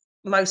 a.m.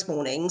 most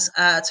mornings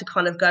to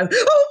kind of go,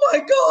 oh my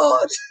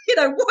God,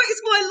 what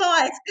is my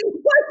life?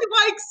 Why do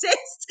I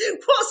exist?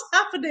 What's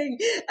happening?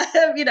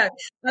 And that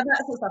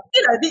sort of stuff.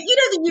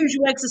 The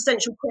usual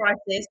existential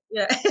crisis.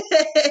 Yeah.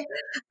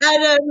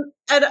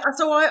 and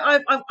so I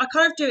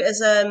kind of do it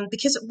as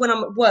because when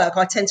I'm at work,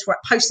 I tend to write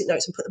post-it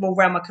notes and put them all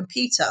around my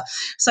computer.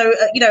 So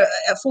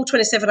at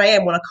 4:27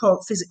 a.m. when I can't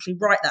physically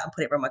write that and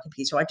put it around my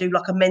computer, I do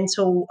like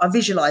I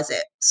visualize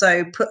it.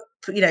 So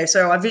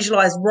so I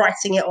visualize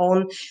writing it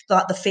on,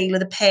 like the feel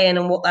of the pen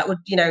and what that would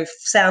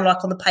sound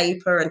like on the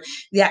paper, and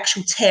the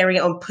actual tearing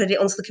it on, put it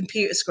onto the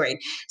computer screen,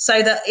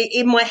 so that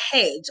in my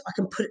head I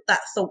can put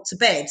that thought to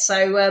bed.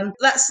 So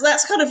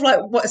that's kind of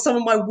like what some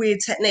of my weird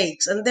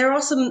techniques. And there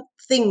are some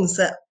things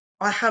that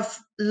I have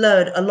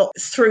learned a lot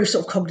through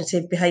sort of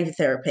cognitive behavior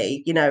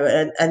therapy,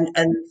 and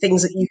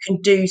things that you can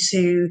do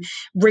to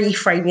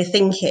reframe your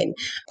thinking.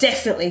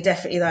 Definitely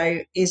though,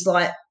 is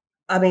like,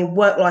 I mean,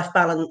 work-life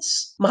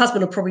balance. My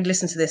husband will probably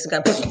listen to this and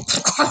go,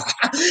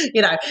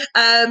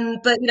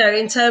 but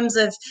in terms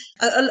of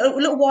a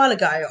little while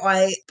ago,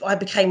 I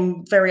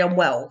became very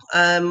unwell,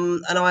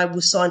 and I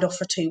was signed off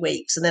for 2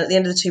 weeks, and then at the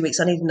end of the 2 weeks,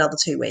 I needed another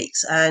 2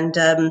 weeks, and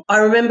I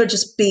remember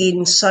just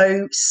being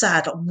so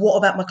sad. What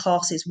about my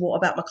classes? What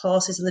about my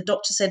classes? And the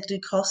doctor said, "The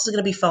classes are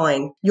going to be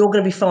fine. You're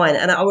going to be fine."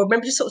 And I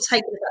remember just sort of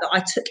taking the fact that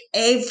I took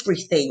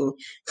everything.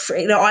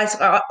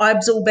 I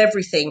absorb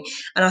everything.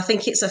 And I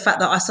think it's the fact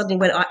that I suddenly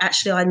went,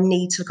 I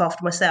need to look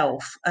after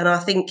myself. And I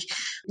think,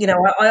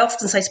 I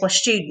often say to my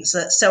students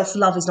that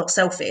self-love is not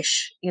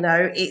selfish.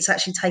 It's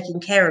actually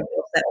taking care of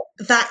yourself.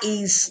 That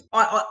is,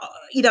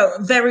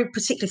 very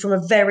particularly from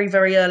a very,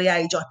 very early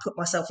age, I put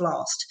myself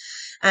last.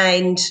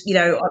 And,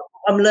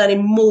 I'm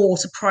learning more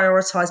to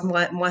prioritize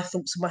my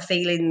thoughts and my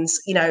feelings,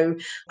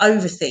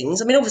 over things.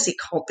 I mean, obviously it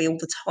can't be all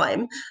the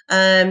time.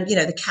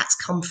 The cats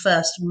come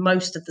first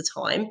most of the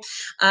time.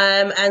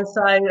 And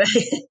so,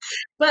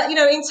 but, in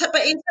terms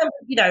of,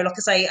 like I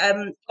say,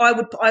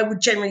 I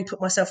would generally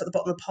put myself at the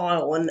bottom of the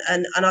pile. And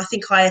I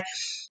think I've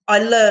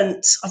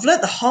learned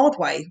the hard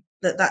way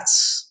that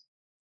that's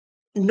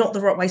not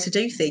the right way to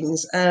do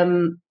things.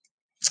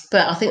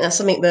 But I think that's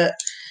something that,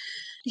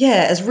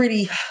 has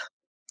really,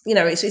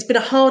 it's been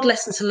a hard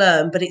lesson to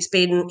learn, but it's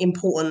been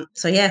important.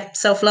 So yeah,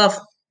 self-love.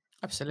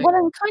 Absolutely. Well,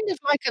 and kind of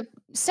like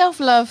a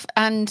self-love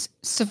and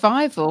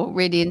survival,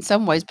 really, in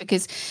some ways,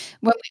 because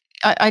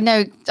I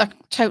know I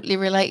totally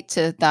relate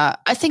to that.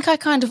 I think I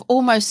kind of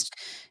almost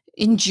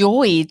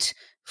enjoyed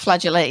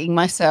flagellating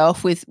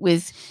myself with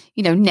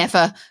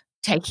never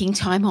taking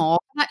time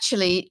off.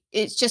 Actually,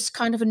 it's just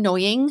kind of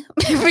annoying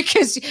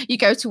because you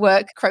go to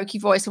work, croaky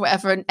voice or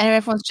whatever, and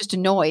everyone's just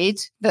annoyed.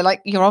 They're like,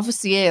 you're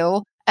obviously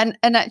ill. And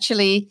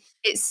actually,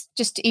 it's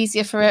just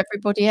easier for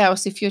everybody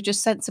else if you're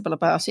just sensible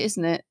about it,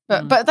 isn't it?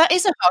 But that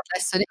is a hard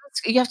lesson.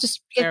 You have to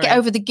get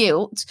over the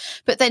guilt.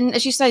 But then,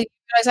 as you say,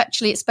 guys,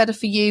 actually, it's better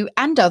for you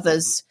and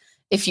others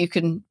if you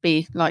can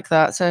be like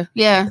that. So,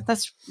 yeah,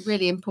 that's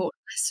really important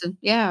lesson.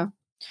 Yeah.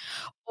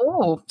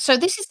 Oh, so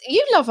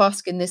you love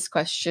asking this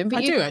question,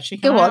 but I do actually.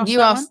 Go on,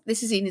 you ask.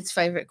 This is Enid's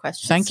favourite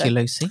question. Thank you,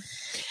 Lucy.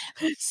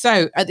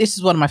 So this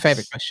is one of my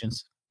favourite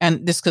questions.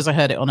 And this because I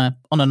heard it on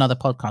another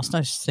podcast.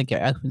 I just think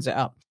it opens it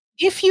up.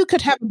 If you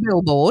could have a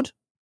billboard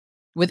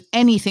with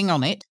anything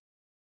on it,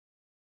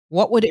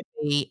 what would it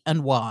be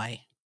and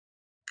why?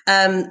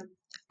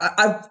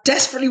 I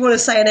desperately want to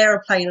say an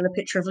aeroplane and a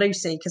picture of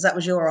Lucy because that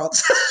was your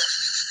answer.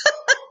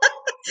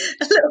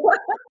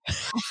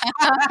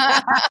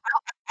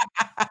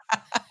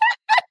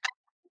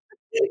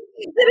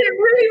 It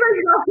really made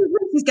me laugh because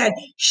Lucy's going,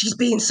 she's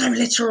being so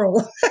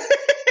literal.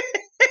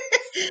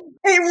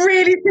 It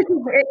really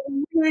tickled me.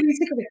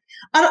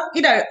 And,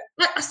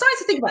 I started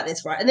to think about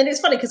this, right? And then it's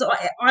funny because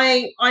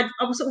I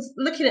was sort of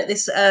looking at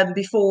this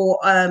before,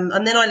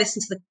 and then I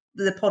listened to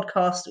the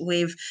podcast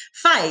with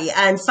Faye,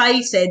 and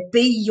Faye said,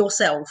 "Be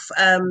yourself."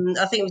 I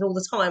think it was all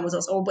the time, or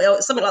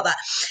something like that.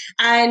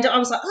 And I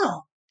was like,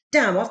 "Oh,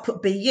 damn! I've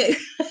put be you."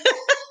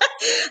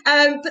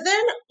 But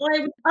then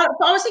I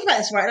was thinking about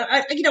this, right?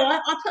 I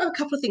put a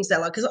couple of things there,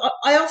 like because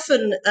I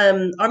often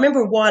I remember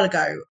a while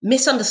ago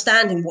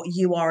misunderstanding what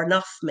 "you are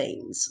enough"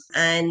 means,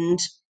 and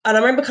I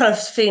remember kind of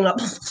feeling like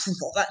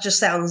that just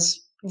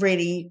sounds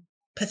really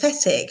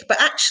pathetic.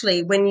 But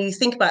actually, when you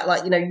think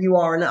about you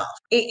are enough,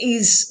 it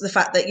is the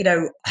fact that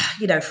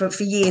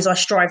for years I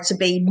strived to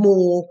be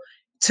more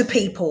to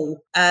people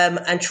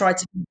and try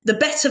to be the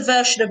better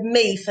version of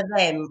me for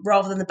them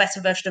rather than the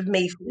better version of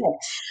me for them.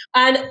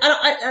 And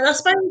I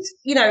suppose,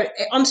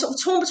 I'm sort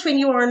of torn between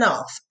you are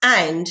enough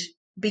and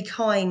be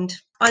kind.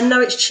 I know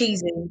it's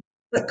cheesy.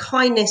 But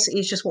kindness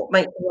is just what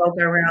makes the world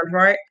go round,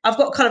 right? I've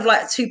got kind of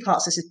like two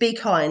parts. This is be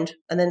kind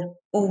and then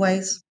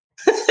always.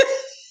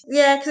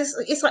 Yeah, because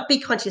it's like be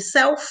kind to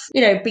yourself,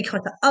 be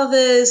kind to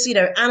others,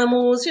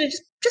 animals,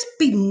 just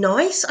be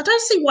nice. I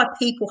don't see why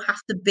people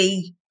have to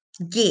be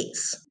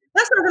gits.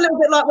 That sounds a little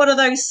bit like one of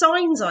those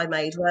signs I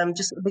made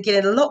just at the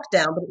beginning of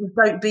lockdown, but it was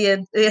don't be a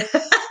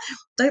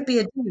don't be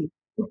a dude.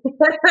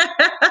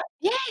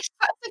 Yes,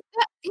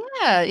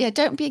 yeah.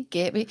 Don't be a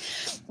git.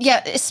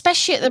 Yeah,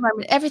 especially at the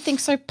moment,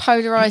 everything's so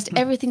polarized,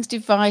 everything's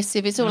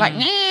divisive. It's all like,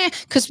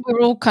 because we're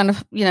all kind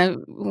of,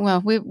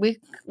 well, we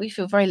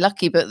feel very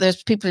lucky, but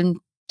there's people in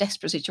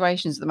desperate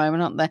situations at the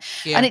moment, aren't there?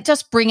 Yeah. And it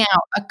does bring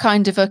out a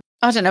kind of an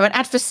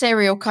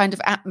adversarial kind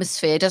of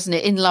atmosphere, doesn't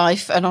it, in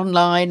life and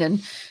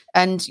online.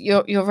 And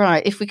you're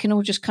right. If we can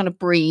all just kind of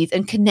breathe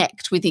and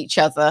connect with each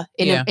other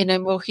in a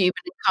more human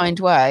and kind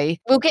way,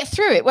 we'll get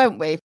through it, won't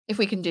we? If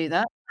we can do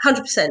that.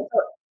 100%.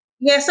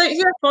 Yeah, so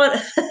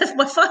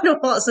my final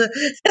answer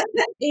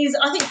is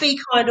I think be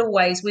kind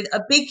always, with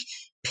a big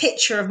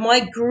picture of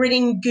my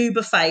grinning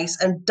goober face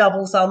and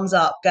double thumbs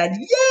up going,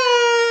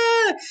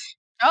 yeah!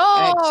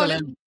 Oh,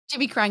 excellent.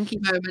 Jimmy Cranky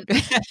moment.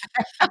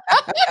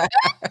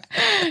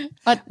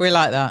 We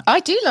like that. I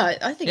do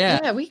like. I think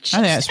we should.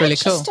 I think that's really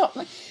cool. Stop.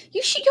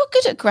 You're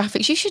good at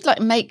graphics. You should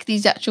make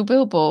these actual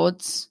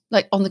billboards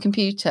on the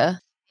computer.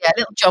 Yeah, a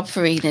little job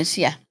for Enos.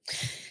 Yeah.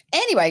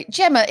 Anyway,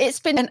 Gemma,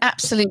 it's been an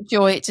absolute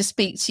joy to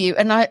speak to you,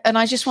 and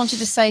I just wanted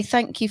to say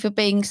thank you for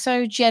being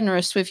so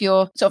generous with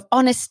your sort of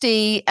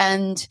honesty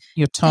and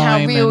your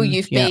time, how real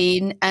you've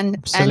been, and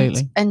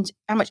absolutely. and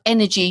how much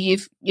energy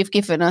you've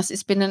given us.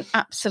 It's been an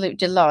absolute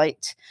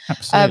delight.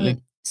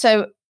 Absolutely.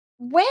 So,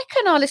 where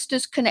can our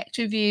listeners connect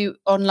with you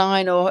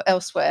online or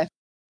elsewhere?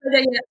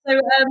 I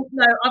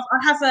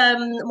have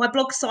my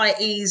blog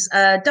site is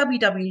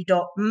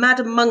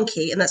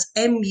www.madammonkey, and that's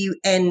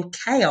munki.com,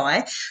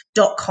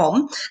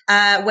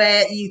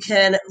 where you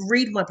can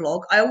read my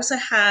blog. I also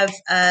have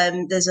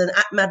there's an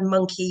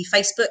 @MadamMonkey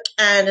Facebook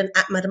and an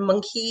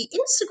 @MadamMonkey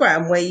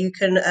Instagram, where you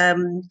can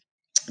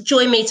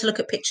join me to look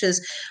at pictures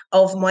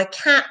of my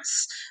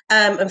cats,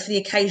 and for the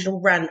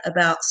occasional rant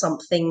about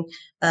something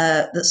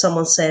that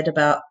someone said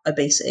about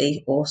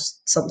obesity or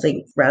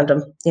something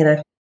random,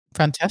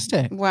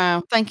 Fantastic.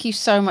 Wow. Thank you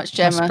so much,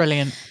 Gemma. That's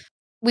brilliant.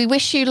 We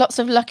wish you lots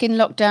of luck in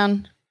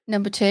lockdown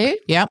number 2.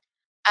 Yeah.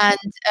 And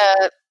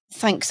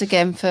thanks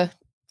again for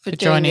doing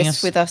joining this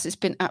us with us. It's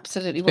been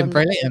absolutely wonderful.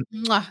 Brilliant.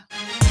 Mwah.